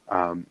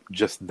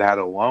 Just that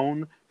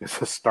alone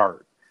is a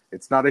start.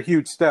 It's not a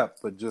huge step,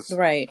 but just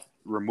Right.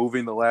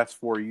 removing the last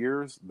 4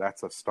 years,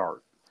 that's a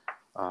start.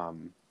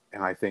 Um,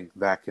 and I think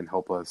that can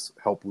help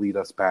lead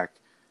us back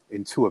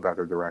into a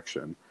better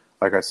direction.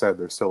 Like I said,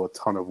 there's still a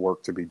ton of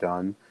work to be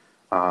done.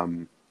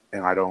 And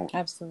I don't,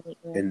 Absolutely.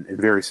 and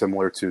very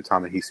similar to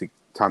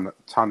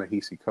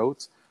Ta-Nehisi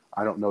Coates,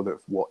 I don't know that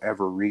we'll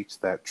ever reach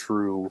that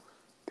true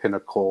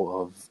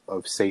pinnacle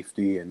of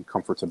safety and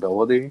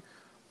comfortability,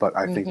 but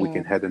I think we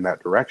can Mm-hmm. head in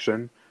that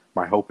direction.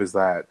 My hope is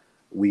that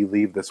we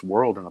leave this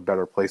world in a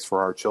better place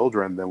for our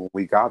children than when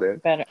we got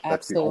it. Better.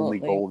 That's the only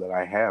Absolutely. goal that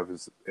I have,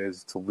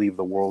 is to leave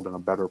the world in a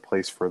better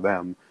place for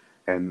them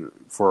and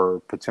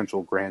for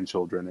potential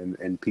grandchildren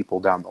and people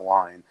down the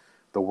line.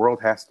 The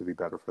world has to be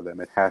better for them.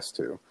 It has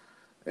to.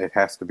 It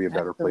has to be a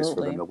better place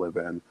for them Absolutely. to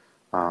live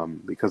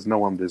in, because no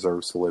one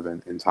deserves to live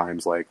in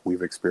times like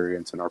we've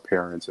experienced, and our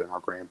parents and our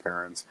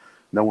grandparents.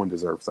 No one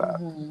deserves that.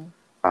 Mm-hmm.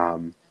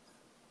 Um,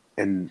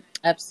 and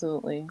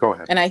Absolutely. go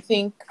ahead. And I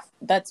think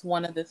that's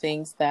one of the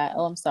things that,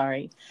 oh, I'm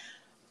sorry.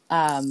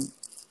 Um,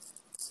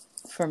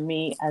 for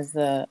me as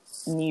a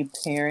new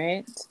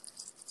parent,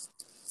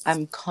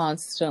 I'm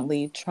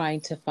constantly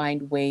trying to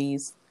find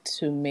ways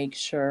to make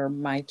sure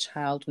my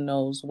child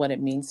knows what it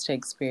means to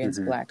experience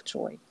Hmm. Black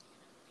joy.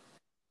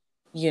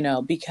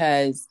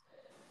 Because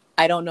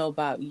I don't know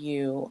about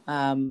you,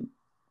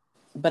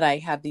 but I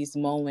have these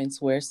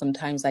moments where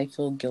sometimes I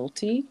feel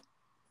guilty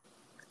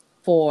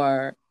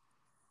for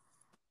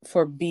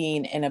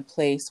being in a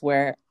place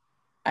where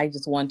I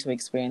just want to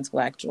experience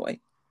Black joy,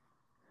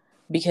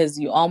 because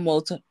you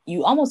almost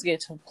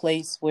get to a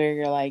place where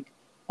you're like,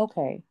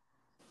 okay,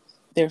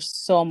 there's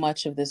so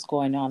much of this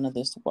going on in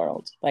this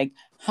world. Like,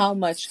 how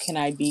much can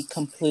I be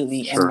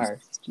completely Sure.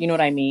 immersed? You know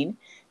what I mean?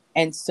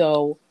 And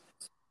so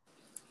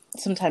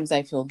sometimes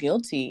I feel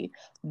guilty,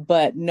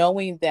 but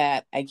knowing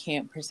that I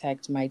can't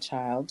protect my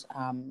child,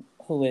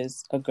 who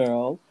is a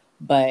girl,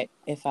 but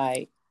if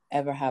I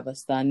ever have a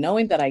son,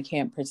 knowing that I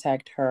can't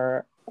protect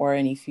her or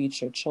any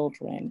future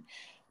children,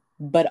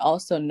 but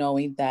also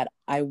knowing that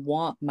I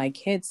want my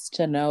kids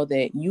to know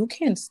that you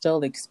can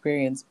still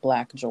experience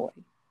Black joy.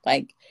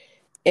 Like,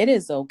 it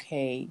is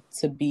okay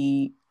to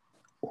be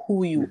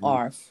who you Hmm.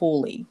 are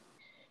fully,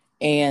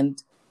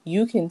 and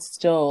you can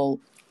still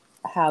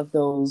have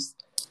those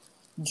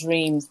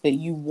dreams that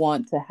you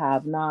want to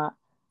have, not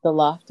the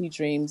lofty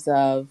dreams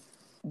of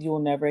you'll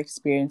never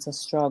experience a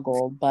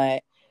struggle,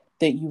 but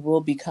that you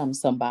will become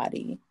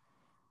somebody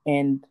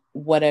and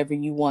whatever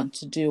you want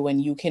to do,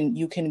 and you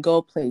can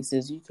go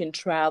places, you can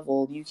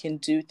travel, you can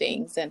do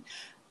things. And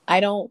I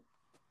don't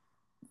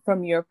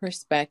from your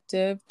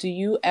perspective, do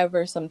you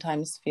ever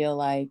sometimes feel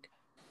like,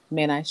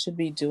 man, I should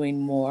be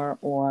doing more,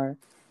 or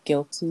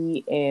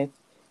guilty if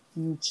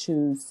you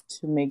choose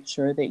to make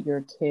sure that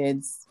your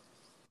kids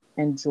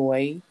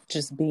enjoy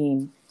just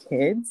being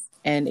kids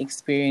and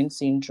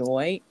experiencing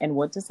joy? And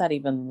what does that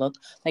even look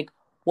like?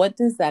 What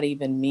does that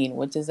even mean?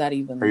 What does that Are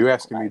even you look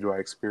asking me, like? do I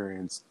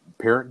experience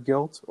parent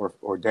guilt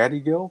or daddy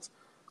guilt?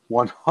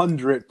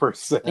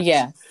 100%.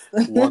 Yes.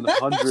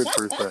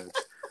 100%.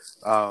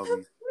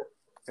 Um,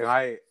 and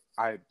I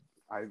I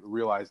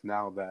realize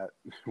now that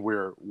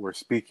we're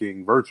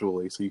speaking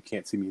virtually, so you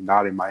can't see me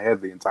nodding my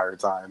head the entire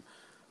time.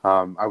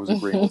 I was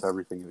agreeing with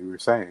everything that you were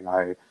saying.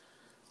 I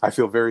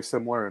feel very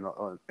similar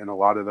in a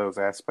lot of those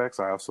aspects.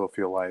 I also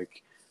feel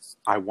like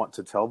I want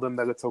to tell them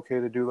that it's okay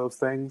to do those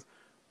things,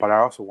 but I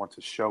also want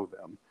to show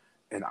them.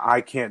 And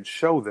I can't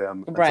show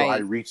them until I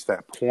Right. reach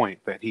that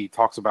point that he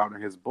talks about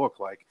in his book.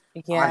 Like, I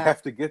Yeah.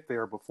 have to get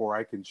there before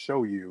I can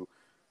show you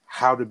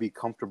how to be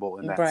comfortable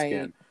in that Right.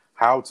 skin,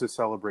 how to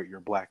celebrate your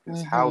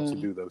blackness, how to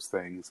Mm-hmm. do those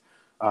things.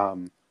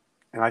 Um,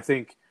 and I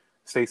think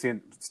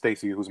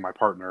Stacy, who's my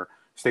partner,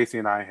 Stacy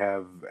and I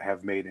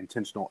have made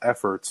intentional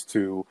efforts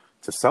to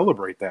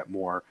celebrate that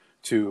more,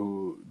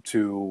 to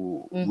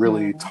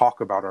really Mm-hmm.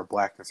 talk about our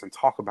blackness and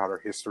talk about our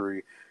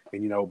history,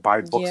 and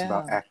buy books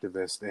about Yeah.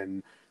 activists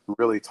and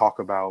really talk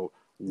about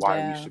why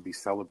we Yeah. should be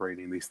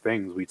celebrating these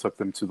things. We took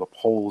them to the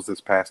polls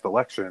this past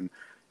election,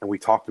 and we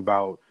talked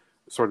about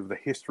sort of the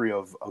history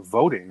of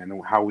voting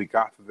and how we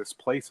got to this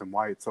place and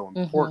why it's so Mm-hmm.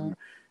 important.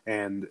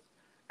 And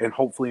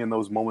hopefully in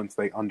those moments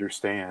they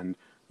understand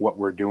what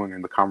we're doing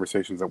and the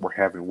conversations that we're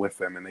having with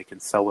them, and they can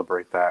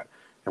celebrate that.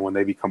 And when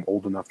they become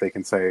old enough, they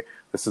can say,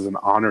 this is an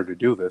honor to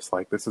do this.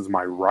 Like, this is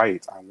my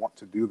right. I want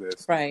to do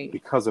this Right.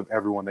 because of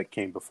everyone that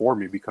came before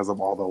me, because of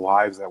all the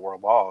lives that were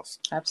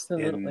lost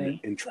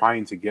Absolutely. in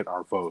trying to get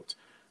our vote.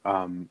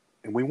 And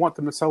we want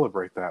them to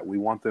celebrate that. We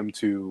want them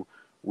to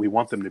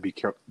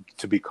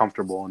be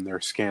comfortable in their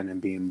skin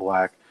and being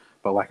black.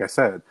 But like I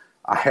said,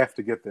 I have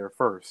to get there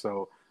first.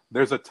 So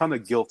there's a ton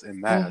of guilt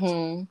in that.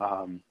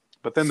 Mm-hmm.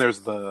 But then there's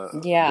the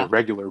Yeah.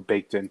 regular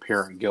baked in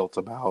parent guilt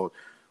about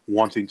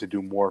wanting to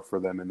do more for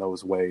them in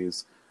those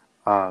ways.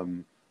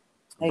 Um,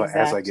 but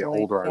as I get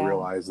Exactly. older, I Yeah.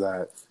 realize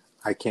that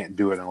I can't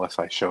do it unless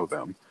I show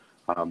them.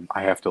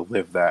 I have to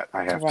live that.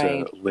 I have to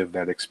Right. live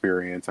that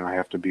experience, and I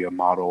have to be a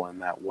model in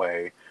that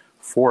way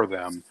for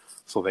them,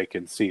 so they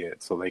can see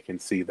it, so they can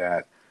see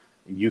that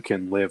you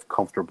can live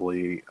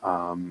comfortably,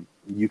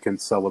 you can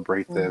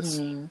celebrate this,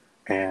 Mm-hmm.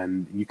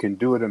 and you can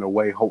do it in a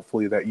way,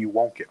 hopefully, that you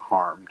won't get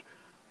harmed,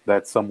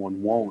 that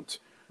someone won't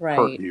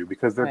hurt Right. you,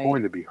 because they're Right.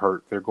 going to be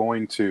hurt. They're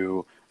going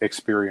to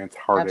experience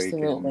heartache,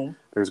 and Absolutely.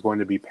 there's going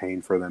to be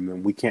pain for them.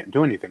 And we can't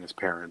do anything as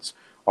parents.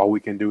 All we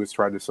can do is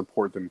try to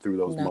support them through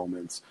those No.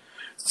 moments.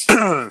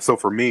 So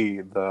for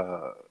me,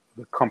 the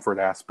comfort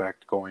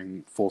aspect,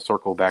 going full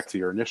circle back to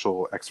your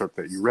initial excerpt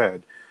that you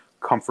read,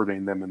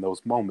 comforting them in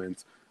those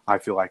moments, I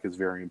feel like is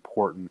very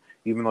important.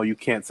 Even though you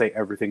can't say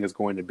everything is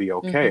going to be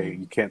okay,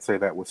 Mm-hmm. you can't say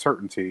that with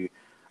certainty.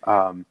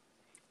 Um,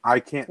 I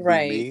can't be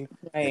Right. me and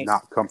Right.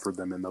 not comfort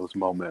them in those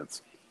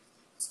moments.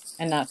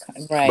 And not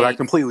But I right.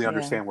 completely Yeah.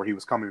 understand where he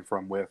was coming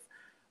from with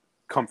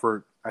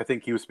comfort. I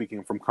think he was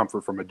speaking from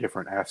comfort from a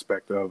different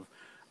aspect of,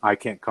 I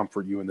can't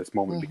comfort you in this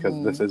moment because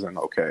this Mm-hmm. isn't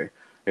okay.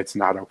 It's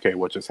not okay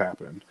what just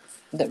happened.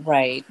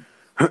 Right.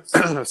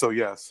 So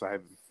yes,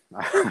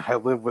 I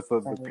live with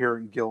the Right.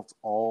 parent guilt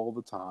all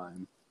the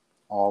time,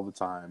 all the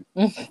time.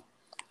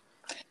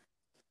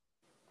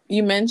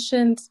 You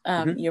mentioned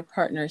Hmm. your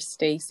partner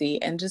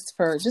Stacy, and just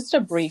for just a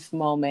brief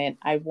moment,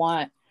 I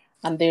want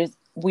there's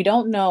we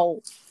don't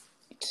know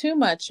too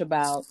much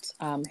about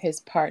his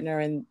partner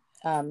and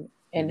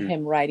Hmm.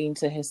 him writing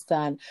to his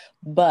son,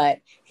 but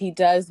he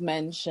does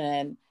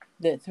mention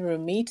that through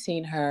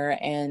meeting her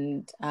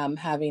and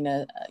having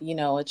a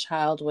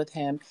child with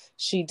him,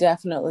 she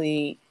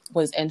definitely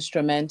was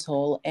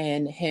instrumental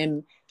in him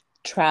Hmm.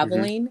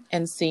 traveling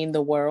and seeing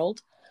the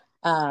world,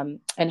 and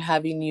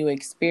having new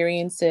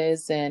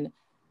experiences, and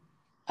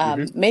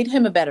Hmm. made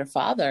him a better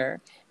father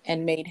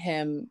and made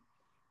him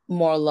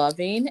more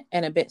loving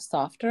and a bit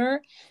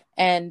softer.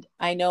 And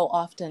I know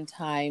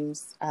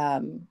oftentimes,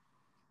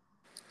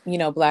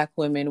 Black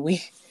women,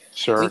 we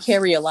Sure.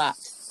 carry a lot,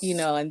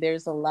 and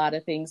there's a lot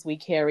of things we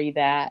carry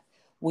that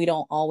we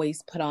don't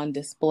always put on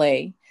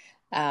display.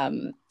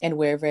 And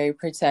we're very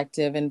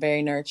protective and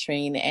very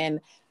nurturing. And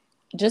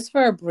just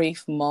for a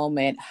brief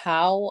moment,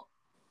 how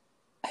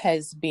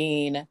has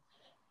being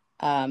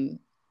um,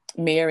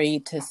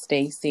 married to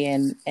Stacy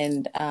and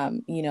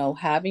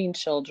having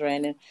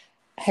children,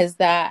 has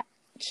that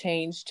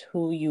changed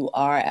who you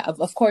are?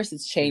 Of course,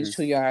 it's Hmm. changed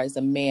who you are as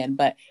a man,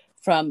 but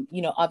from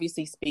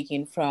obviously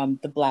speaking from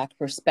the Black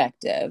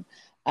perspective,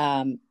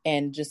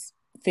 and just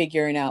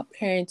figuring out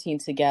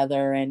parenting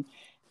together,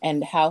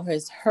 and how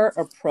has her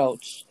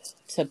approach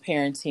to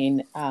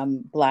parenting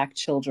Black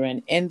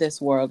children in this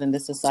world, in the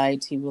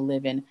society we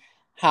live in,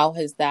 how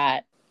has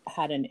that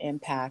had an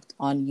impact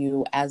on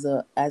you as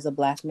a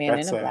Black man and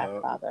That's a Black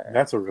a father?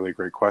 that's a really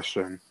great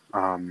question,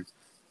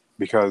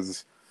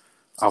 because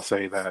I'll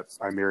say that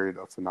I married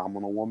a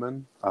phenomenal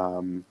woman.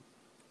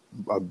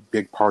 A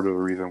big part of the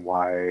reason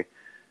why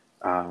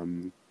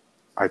um,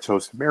 I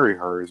chose to marry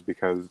her is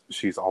because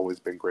she's always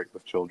been great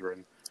with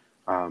children.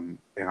 And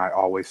I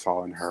always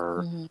saw in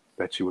her Mm-hmm.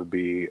 that she would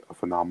be a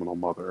phenomenal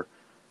mother.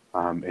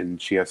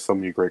 And she has so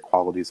many great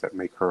qualities that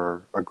make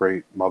her a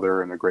great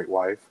mother and a great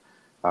wife.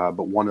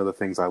 But one of the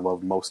things I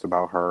love most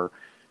about her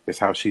is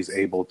how she's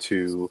able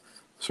to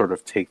sort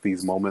of take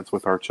these moments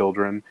with our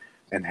children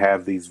and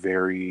have these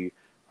very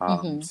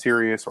Mm-hmm.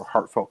 serious or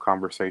heartfelt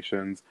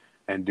conversations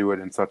and do it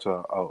in such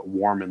a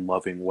warm and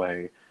loving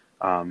way.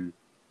 Um,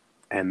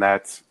 and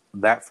that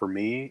for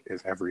me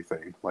is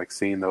everything. Like,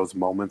 seeing those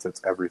moments,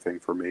 it's everything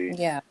for me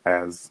Yeah.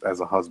 as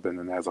a husband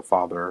and as a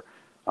father.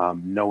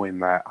 knowing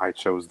that I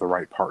chose the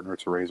right partner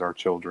to raise our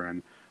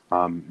children,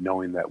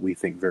 knowing that we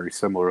think very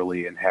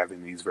similarly and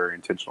having these very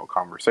intentional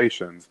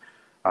conversations,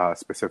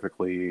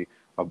 specifically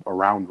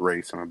around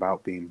race and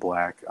about being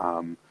black.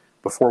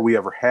 Before we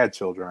ever had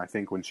children, I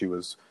think when she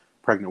was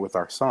pregnant with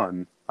our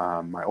son,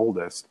 my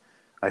oldest,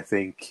 I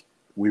think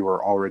we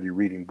were already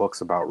reading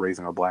books about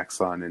raising a black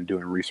son and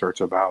doing research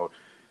about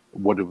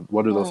what do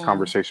those Mm.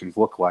 conversations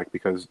look like,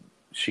 because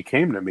she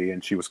came to me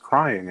and she was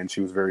crying and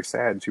she was very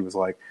sad and she was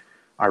like,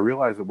 I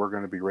realize that we're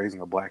going to be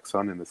raising a black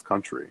son in this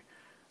country.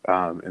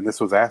 And this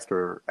was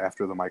after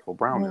the Michael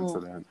Brown Mm.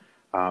 incident.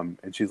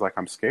 And she's like,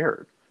 I'm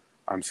scared.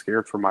 I'm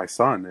scared for my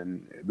son.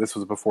 And this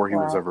was before he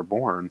was Wow. ever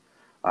born.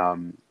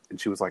 And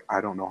she was like,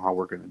 I don't know how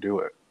we're going to do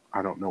it.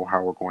 I don't know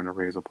how we're going to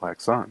raise a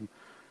black son.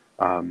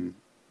 And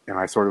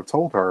I sort of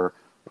told her,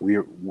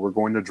 we're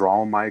going to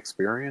draw on my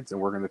experience and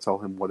we're going to tell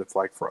him what it's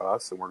like for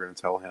us. And we're going to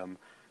tell him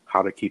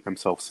how to keep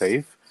himself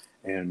safe.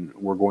 And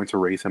we're going to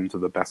raise him to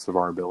the best of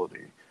our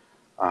ability.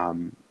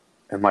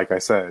 And like I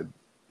said,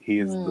 he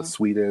is the Mm.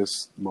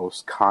 sweetest,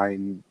 most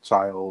kind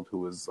child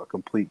who is a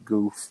complete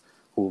goof,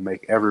 who will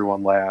make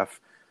everyone laugh.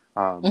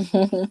 Um,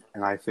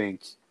 and I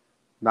think,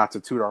 not to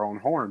toot our own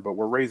horn, but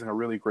we're raising a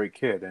really great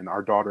kid, and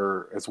our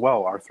daughter as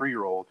well, our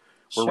 3-year-old.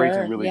 We're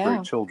raising Sure. really great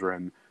Yeah.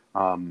 children,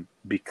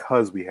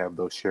 because we have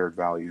those shared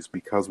values,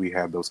 because we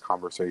have those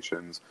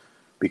conversations,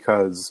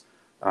 because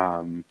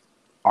um,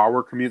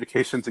 our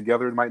communication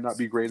together might not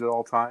be great at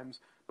all times,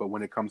 but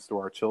when it comes to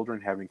our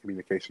children, having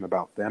communication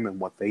about them and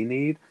what they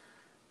need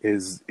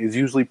is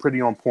usually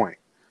pretty on point.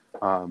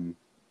 Um,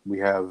 we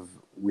have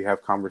we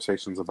have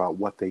conversations about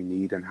what they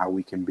need and how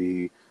we can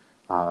be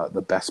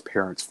the best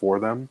parents for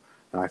them.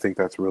 And I think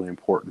that's really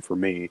important for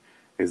me,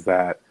 is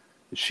that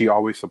she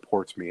always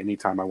supports me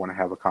anytime I want to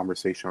have a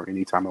conversation or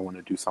anytime I want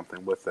to do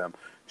something with them.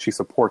 She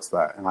supports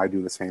that, and I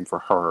do the same for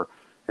her.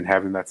 And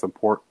having that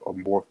support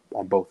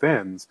on both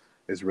ends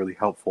is really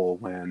helpful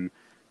when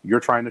you're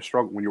trying to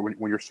struggle, when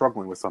you're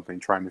struggling with something,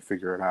 trying to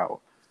figure it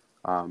out.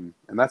 And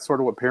that's sort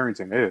of what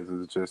parenting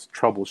is just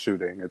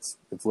troubleshooting. It's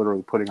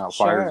literally putting out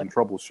fires Sure. and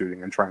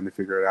troubleshooting and trying to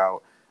figure it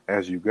out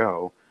as you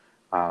go.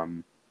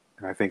 Um,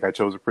 and I think I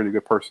chose a pretty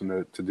good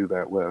person to do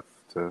that with,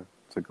 to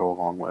go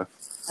along with.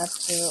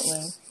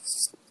 Absolutely.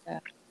 Yeah.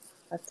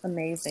 That's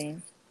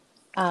amazing.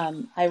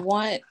 I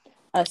want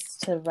us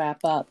to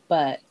wrap up,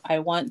 but I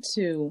want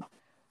to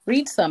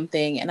read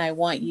something and I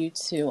want you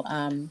to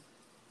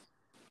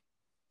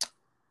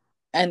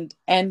and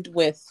end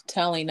with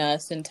telling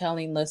us and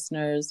telling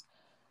listeners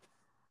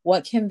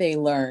what can they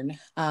learn,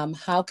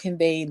 how can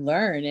they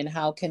learn, and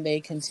how can they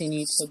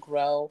continue to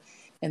grow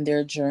in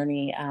their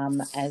journey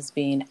as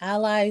being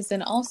allies,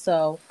 and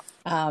also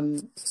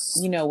um,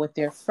 with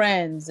their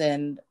friends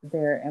and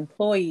their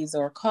employees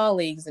or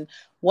colleagues, and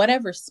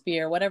whatever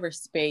sphere, whatever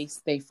space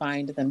they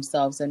find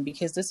themselves in,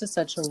 because this is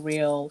such a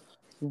real,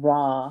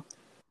 raw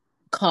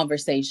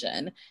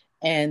conversation.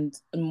 And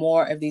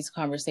more of these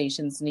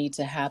conversations need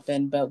to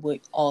happen, but we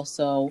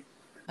also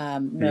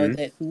know Hmm.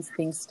 that these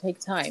things take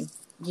time.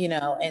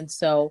 And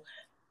so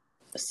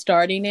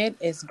starting it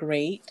is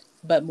great,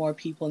 but more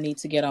people need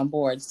to get on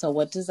board. So,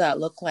 what does that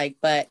look like?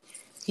 But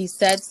he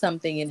said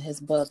something in his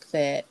book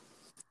that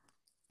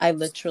I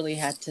literally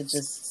had to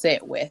just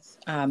sit with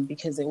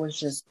because it was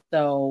just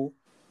so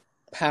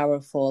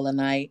powerful.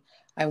 And I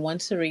want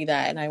to read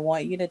that, and I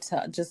want you to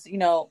tell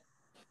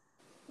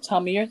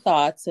me your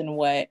thoughts and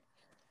what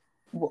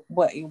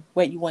you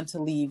want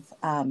to leave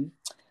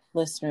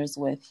listeners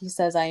with. He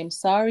says, I am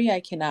sorry I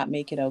cannot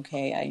make it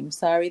okay. I am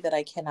sorry that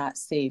I cannot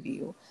save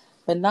you,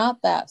 but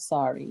not that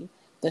sorry.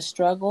 The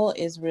struggle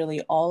is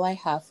really all I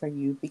have for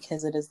you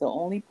because it is the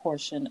only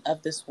portion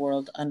of this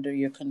world under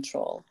your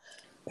control.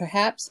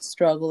 Perhaps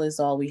struggle is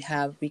all we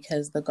have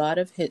because the God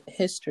of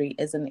history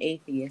is an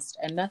atheist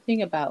and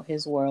nothing about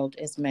his world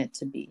is meant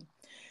to be.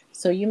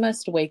 So you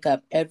must wake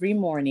up every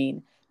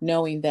morning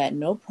knowing that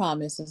no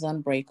promise is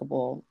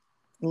unbreakable,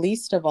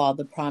 least of all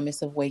the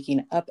promise of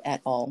waking up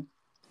at all.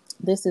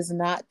 This is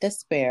not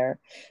despair.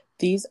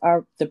 These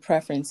are the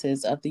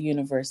preferences of the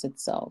universe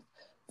itself.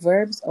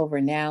 Verbs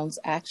over nouns,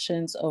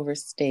 actions over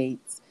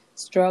states,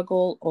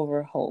 struggle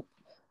over hope.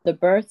 The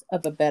birth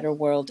of a better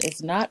world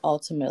is not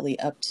ultimately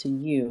up to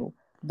you,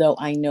 though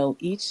I know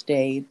each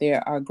day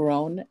there are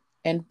grown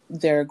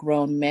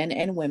men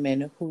and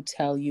women who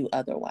tell you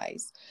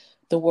otherwise.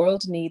 The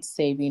world needs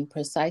saving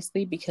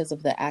precisely because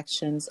of the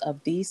actions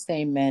of these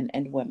same men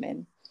and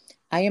women.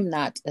 I am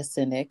not a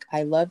cynic.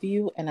 I love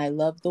you and I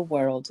love the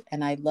world,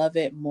 and I love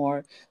it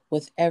more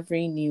with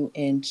every new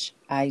inch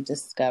I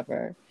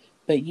discover.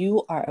 But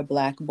you are a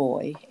black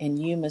boy, and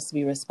you must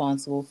be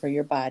responsible for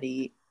your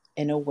body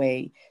in a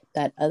way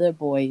that other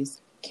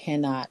boys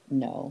cannot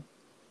know.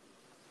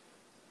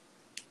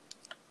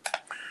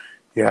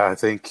 Yeah, I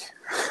think,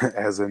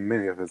 as in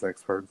many of his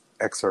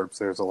excerpts,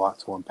 there's a lot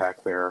to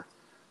unpack there.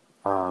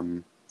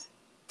 Um,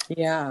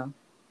 Yeah.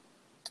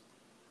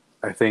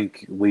 I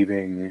think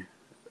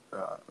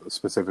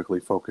specifically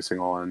focusing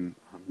on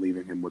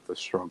leaving him with the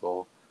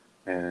struggle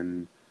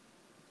and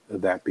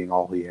that being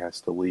all he has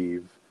to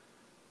leave,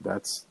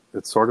 that's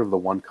it's sort of the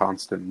one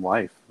constant in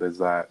life is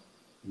that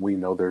we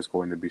know there's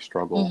going to be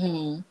struggle.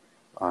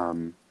 Mm-hmm.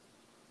 Um,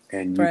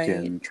 and you Right.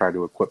 can try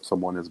to equip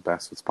someone as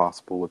best as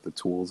possible with the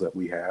tools that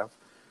we have,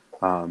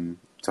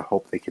 to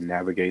hope they can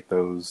navigate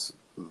those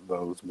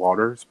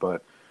waters.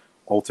 But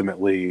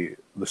ultimately,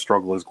 the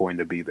struggle is going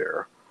to be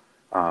there,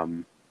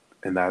 and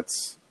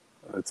it's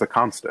a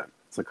constant.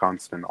 It's a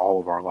constant in all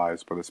of our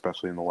lives, but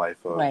especially in the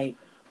life of Right.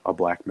 a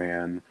black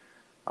man.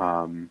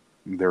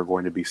 There are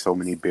going to be so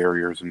many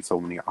barriers and so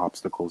many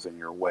obstacles in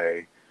your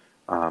way,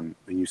 and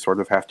you sort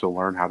of have to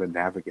learn how to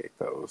navigate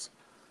those.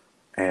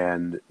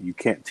 And you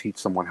can't teach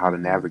someone how to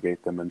Mm-hmm.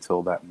 navigate them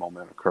until that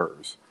moment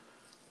occurs.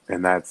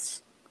 And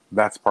that's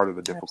part of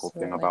the difficult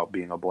thing Absolutely. about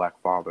being a black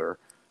father,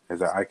 is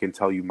that I can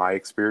tell you my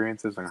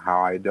experiences and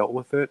how I dealt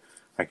with it.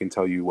 I can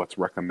tell you what's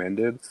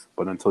recommended,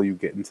 but until you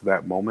get into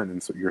that moment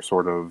and so you're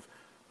sort of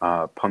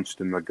punched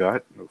in the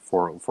gut,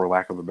 for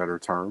lack of a better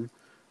term,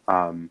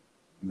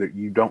 that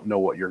you don't know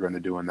what you're going to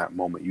do in that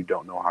moment. You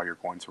don't know how you're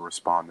going to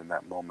respond in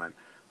that moment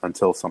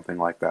until something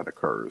like that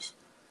occurs.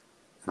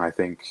 And I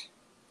think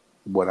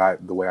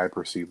the way I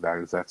perceive that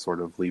is that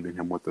sort of leaving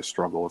him with the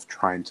struggle of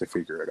trying to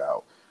figure it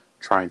out,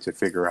 trying to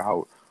figure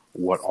out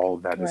what all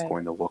of that is Right.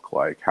 going to look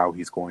like, how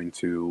he's going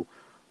to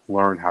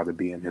learn how to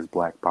be in his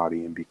black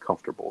body and be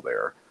comfortable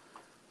there.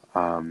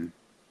 Um,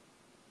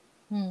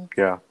 Hmm.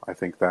 yeah, I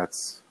think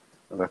that's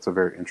a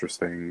very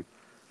interesting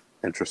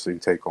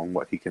take on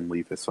what he can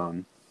leave his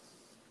son.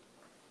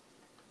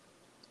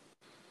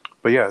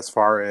 But yeah, as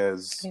far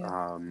as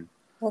Yeah.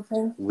 Well,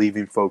 thank.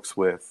 leaving folks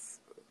with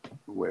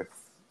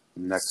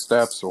next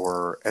steps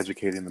or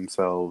educating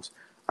themselves,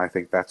 I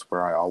think that's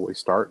where I always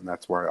start and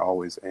that's where I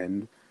always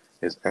end,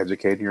 is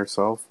educating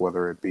yourself,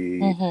 whether it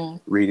be Mm-hmm.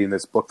 reading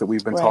this book that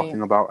we've been Right.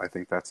 talking about. I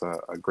think that's a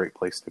great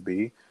place to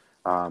be.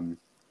 Um,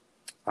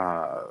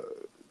 uh,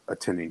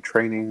 Attending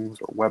trainings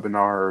or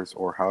webinars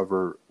or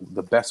however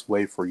the best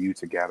way for you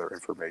to gather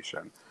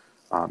information.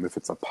 If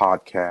it's a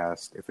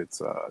podcast, if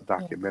it's a Yeah.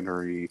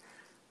 documentary,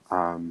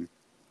 um,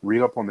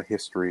 read up on the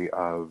history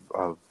of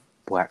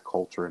Black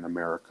culture in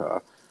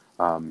America,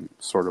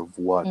 sort of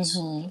what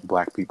Mm-hmm.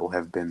 Black people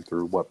have been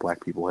through, what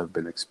Black people have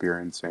been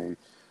experiencing,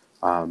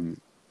 and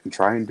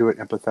try and do it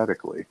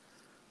empathetically.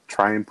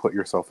 Try and put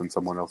yourself in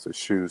someone else's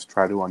shoes.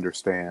 Try to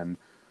understand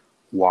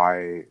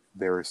why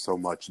there is so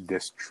much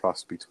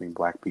distrust between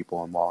Black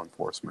people and law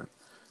enforcement.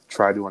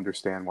 Try to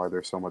understand why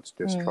there's so much Mm.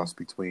 distrust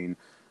between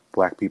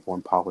Black people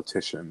and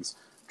politicians.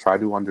 Try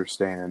to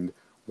understand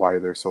why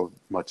there's so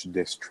much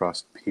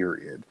distrust,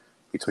 period,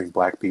 between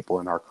Black people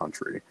in our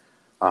country.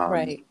 Um,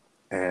 Right.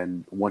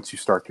 and once you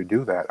start to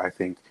do that, I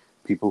think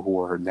people who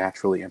are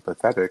naturally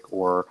empathetic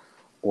or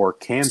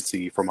can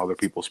see from other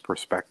people's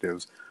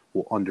perspectives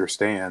will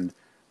understand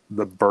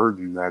the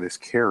burden that is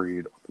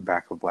carried on the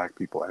back of Black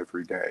people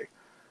every day.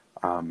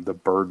 The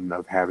burden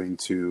of having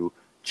to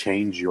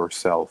change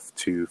yourself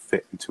to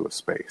fit into a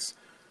space,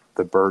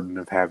 the burden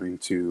of having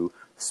to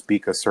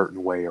speak a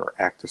certain way or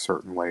act a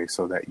certain way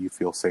so that you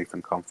feel safe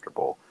and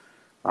comfortable.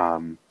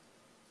 Um,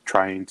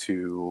 Trying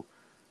to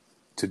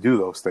do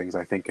those things,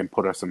 I think, can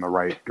put us in the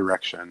right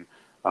direction.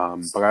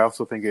 But I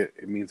also think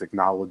it means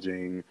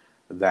acknowledging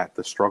that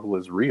the struggle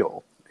is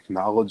real,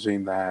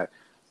 acknowledging that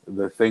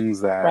the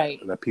things Right.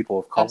 that people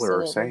of color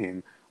are Absolutely.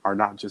 saying are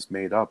not just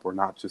made up or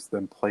not just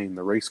them playing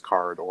the race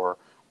card or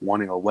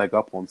wanting a leg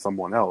up on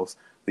someone else.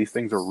 These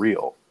things are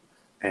real.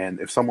 And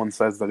if someone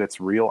says that it's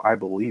real, I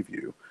believe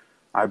you.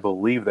 I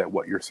believe that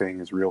what you're saying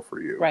is real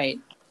for you. Right.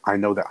 I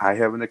know that I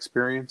haven't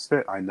experienced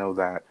it. I know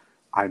that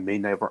I may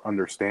never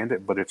understand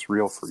it, but it's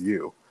real for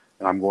you.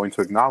 And I'm going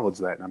to acknowledge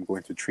that and I'm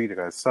going to treat it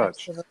as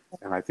such. Absolutely.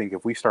 And I think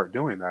if we start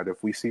doing that,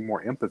 if we see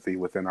more empathy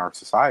within our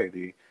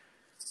society,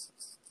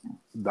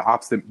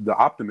 the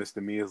optimist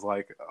in me is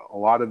like a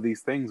lot of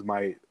these things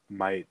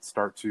might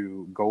start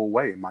to go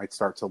away, might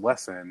start to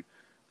lessen,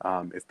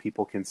 if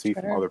people can see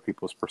from Sure. other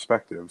people's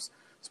perspectives,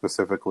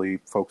 specifically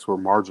folks who are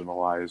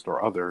marginalized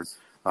or othered.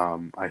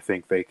 I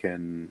think they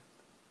can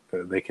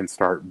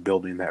start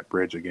building that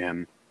bridge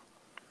again.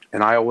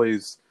 And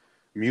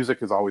music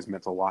has always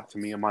meant a lot to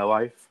me in my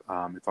life.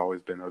 It's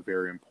always been a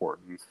very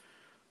important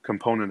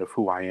component of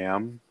who I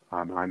am,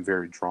 and I'm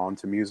very drawn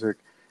to music.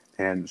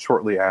 And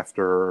shortly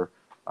after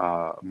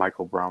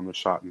Michael Brown was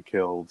shot and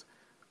killed,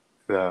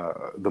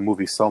 the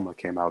movie Selma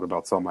came out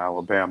about Selma,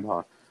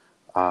 Alabama,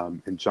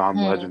 and John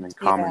Legend Mm. and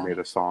Common Yeah. made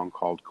a song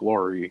called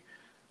 "Glory"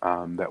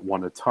 that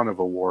won a ton of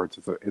awards.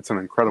 It's an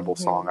incredible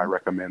song. I Mm-hmm.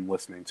 recommend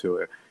listening to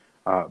it.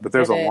 But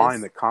there's It a line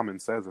is. that Common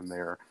says in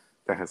there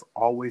that has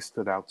always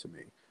stood out to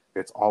me.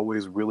 It's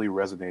always really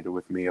resonated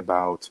with me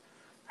about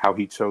how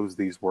he chose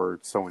these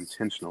words so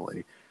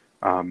intentionally.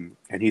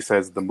 And he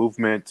says, the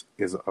movement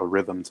is a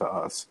rhythm to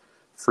us.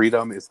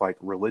 Freedom is like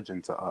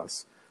religion to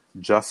us.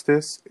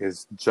 Justice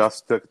is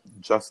just And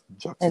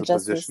juxtaposition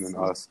justice in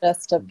is us.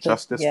 just a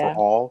Justice for yeah.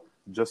 all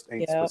just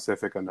ain't Yep.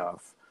 specific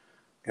enough.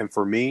 And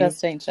for me,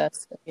 Just ain't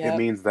justice. it Yep.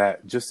 means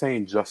that just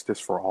saying justice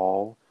for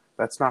all,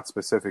 that's not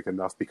specific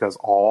enough because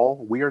all,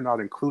 we are not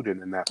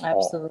included in that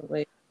all.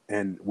 Absolutely.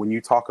 And when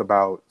you talk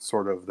about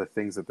sort of the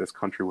things that this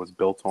country was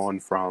built on,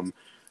 from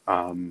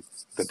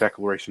the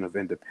Declaration of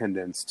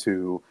Independence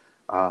to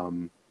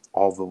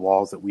all the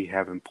laws that we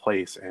have in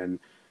place. And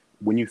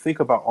when you think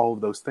about all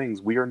of those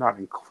things, we are not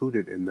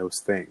included in those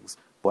things.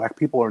 Black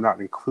people are not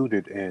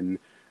included in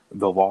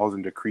the laws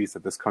and decrees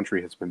that this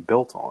country has been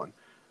built on.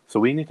 So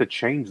we need to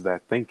change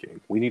that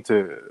thinking. We need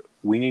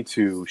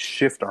to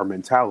shift our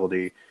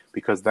mentality,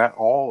 because that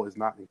all is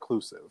not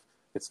inclusive.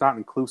 It's not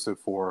inclusive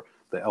for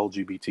the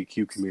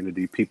LGBTQ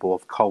community, people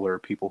of color,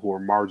 people who are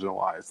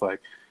marginalized.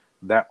 Like,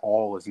 that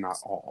all is not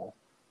all.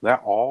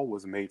 That all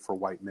was made for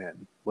white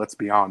men. Let's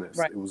be honest.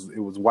 Right. It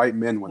was white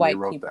men when they White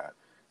wrote people. that.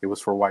 It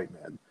was for white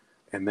men.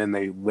 And then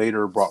they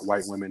later brought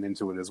white women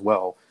into it as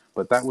well.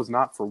 But that was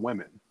not for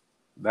women.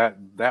 That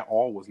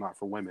all was not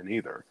for women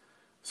either.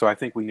 So I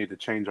think we need to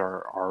change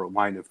our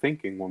line of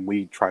thinking when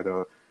we try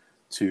to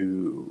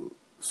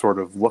sort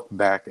of look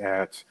back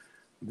at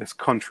this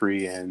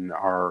country and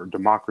our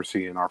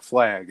democracy and our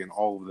flag and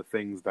all of the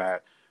things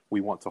that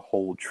we want to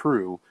hold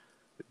true.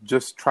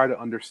 Just try to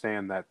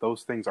understand that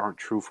those things aren't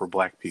true for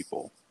Black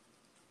people.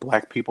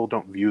 Black people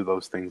don't view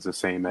those things the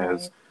same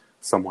as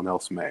someone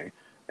else may.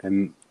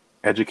 And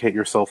educate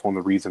yourself on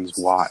the reasons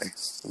why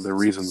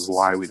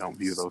we don't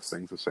view those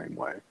things the same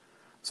way.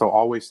 So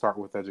always start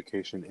with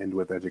education, end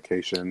with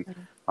education,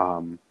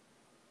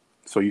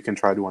 so you can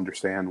try to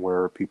understand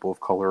where people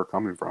of color are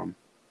coming from.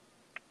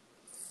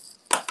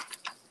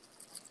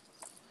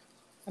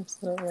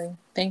 Absolutely.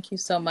 Thank you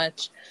so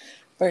much,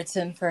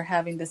 Burton, for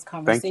having this Thank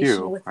conversation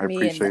you. with I me.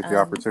 appreciate the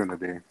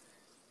opportunity.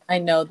 I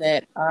know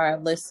that our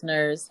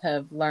listeners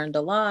have learned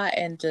a lot,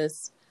 and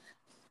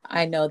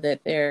I know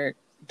that they're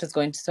just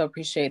going to so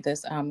appreciate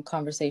this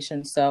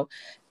conversation. So,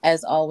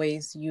 as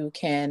always, you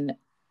can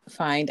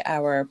find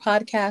our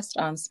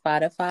podcast on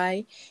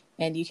Spotify,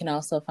 and you can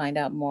also find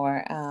out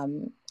more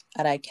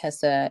at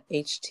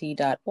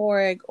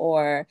ikesaht.org,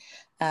 or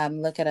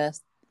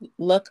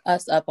look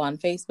us up on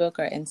Facebook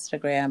or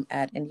Instagram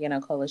at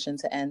Indiana Coalition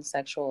to End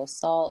Sexual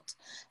Assault.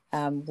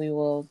 We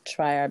will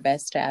try our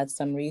best to add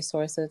some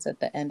resources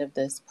at the end of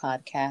this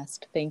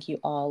podcast. Thank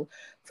you all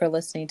for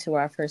listening to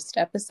our first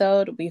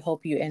episode. We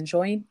hope you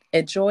enjoyed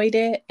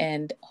it,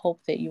 and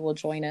hope that you will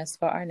join us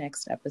for our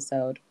next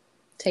episode.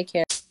 Take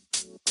care.